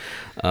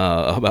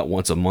about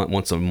once a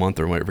month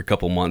or every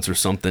couple months or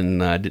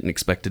something. I didn't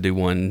expect to do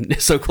one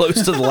so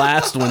close to the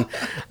last one.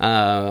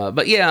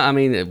 But yeah, I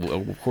mean,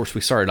 of course,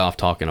 we started off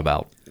talking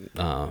about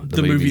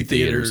the movie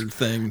theater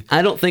thing.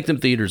 I don't think them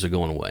theaters are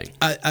going away.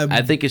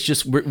 I think it's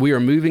just we are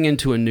moving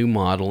into a new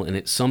model, and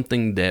it's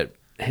something that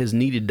has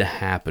needed to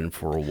happen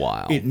for a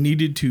while. It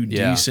needed to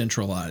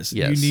decentralize.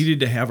 Yes. You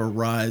needed to have a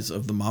rise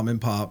of the mom and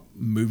pop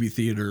movie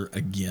theater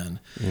again.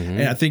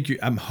 And I think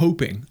I'm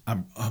hoping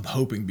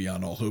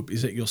beyond all hope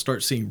is that you'll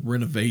start seeing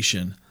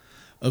renovation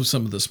of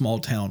some of the small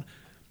town.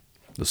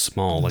 The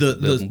small, like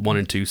the 1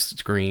 and 2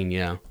 screen,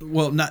 yeah.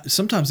 Well, not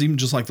sometimes even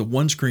just like the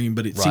one screen,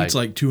 but it seats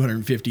like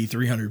 250,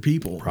 300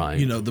 people. Right.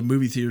 You know, the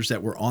movie theaters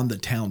that were on the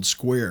town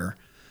square,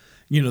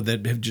 you know,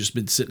 that have just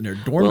been sitting there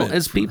dormant. Well,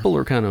 as people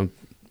are kind of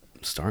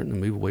starting to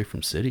move away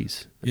from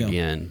cities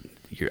again,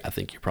 I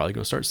think you're probably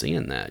going to start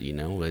seeing that. You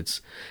know,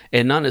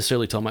 and not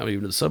necessarily talking about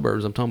moving to the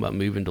suburbs. I'm talking about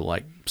moving to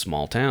like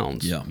small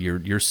towns. Yeah,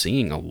 you're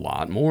seeing a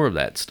lot more of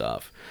that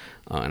stuff,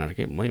 and I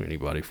can't blame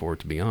anybody for it,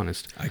 to be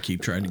honest. I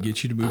keep trying to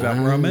get you to move out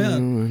where I'm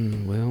at.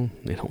 Well,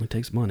 it only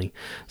takes money,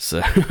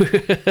 so.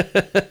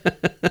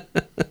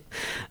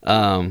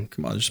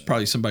 Come on, there's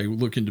probably somebody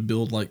looking to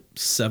build like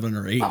 7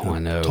 or 8 tall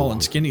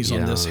and skinnies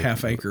on this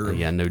half acre.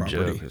 Yeah, no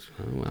property. joke.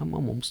 I'm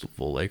almost a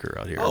full acre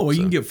out here. Oh, well,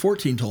 you can get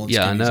 14 tall and skinnies.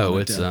 Yeah, I know.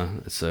 It's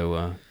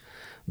so.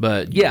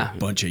 But yeah,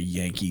 bunch of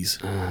Yankees.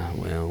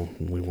 Well,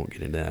 we won't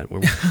get into that. We're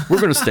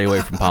going to stay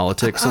away from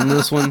politics on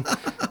this one.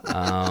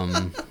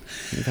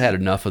 We've had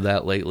enough of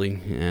that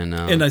lately, and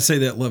I say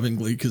that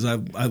lovingly because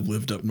I've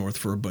lived up north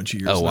for a bunch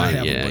of years. Oh, and I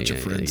have a bunch of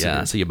friends.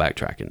 Yeah, so you're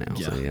backtracking now.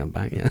 Yeah. So yeah,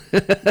 back. Yeah.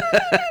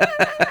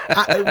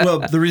 Well,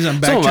 the reason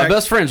I'm backtracking. Some of my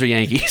best friends are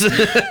Yankees.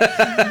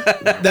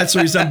 That's the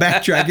reason I'm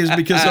backtracking is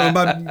because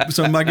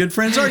some of my good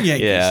friends are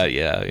Yankees.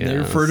 Yeah. They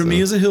refer to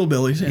me as a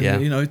hillbilly,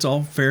 and you know it's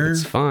all fair.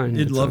 It's fine.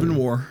 In love and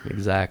war.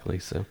 Exactly.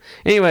 So,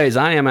 anyways,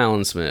 I am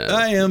Alan Smith.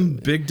 I am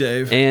Big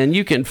Dave, and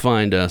you can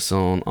find us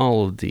on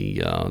all of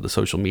the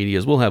social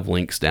medias. We'll have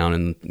links down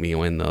in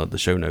the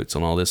show notes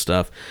on all this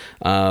stuff.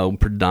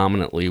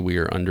 Predominantly, we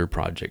are under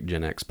Project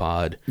Gen X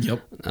Pod.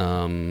 Yep.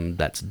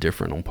 That's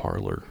different on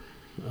Parler.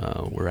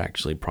 We're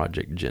actually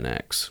Project Gen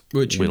X.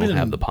 Which we don't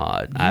have the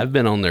pod. I've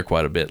been on there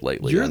quite a bit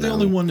lately. You're the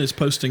only one that's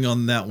posting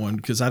on that one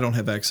because I don't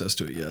have access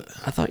to it yet.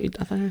 I thought. I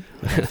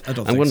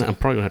don't. I'm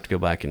probably gonna have to go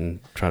back and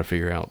try to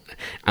figure out.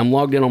 I'm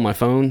logged in on my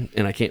phone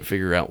and I can't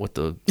figure out what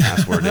the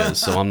password is,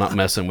 so I'm not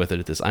messing with it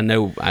at this. I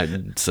know.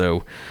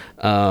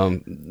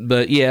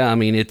 But yeah, I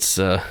mean it's.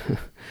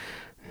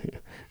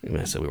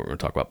 I said we weren't going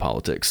to talk about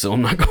politics, so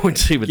I'm not going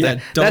to. But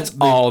that's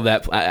all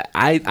that.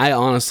 I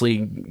honestly,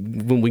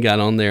 when we got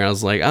on there, I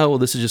was like, oh, well,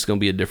 this is just going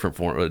to be a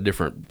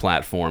different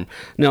platform.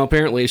 No,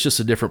 apparently it's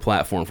just a different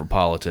platform for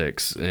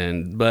politics.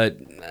 But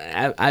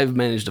I've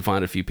managed to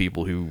find a few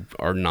people who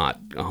are not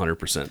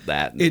 100%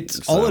 that.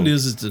 All it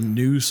is. It's a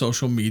new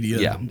social media.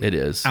 Yeah, it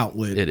is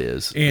outlet. It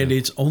is, and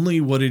it's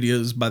only what it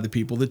is by the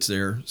people that's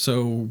there.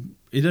 So.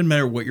 It doesn't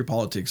matter what your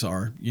politics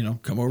are. You know,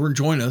 come over and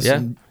join us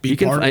and be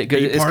part of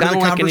the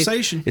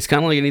conversation. It's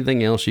kind of like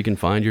anything else. You can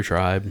find your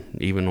tribe,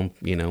 even on,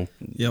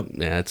 Yep.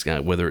 Yeah, it's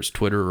whether it's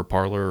Twitter or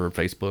Parler or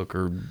Facebook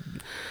or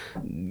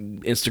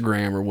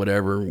Instagram or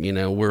whatever. You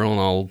know, we're on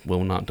all. Well,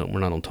 we're not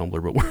on Tumblr,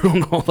 but we're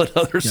on all that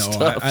other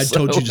stuff. I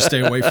told you to stay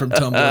away from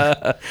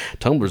Tumblr.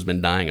 Tumblr's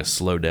been dying a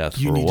slow death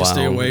for a while. You need to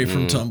stay away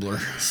from Tumblr.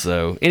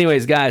 So,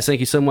 anyways, guys, thank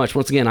you so much.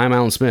 Once again, I'm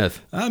Alan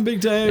Smith. I'm Big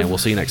Dave. And we'll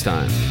see you next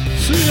time.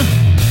 See ya.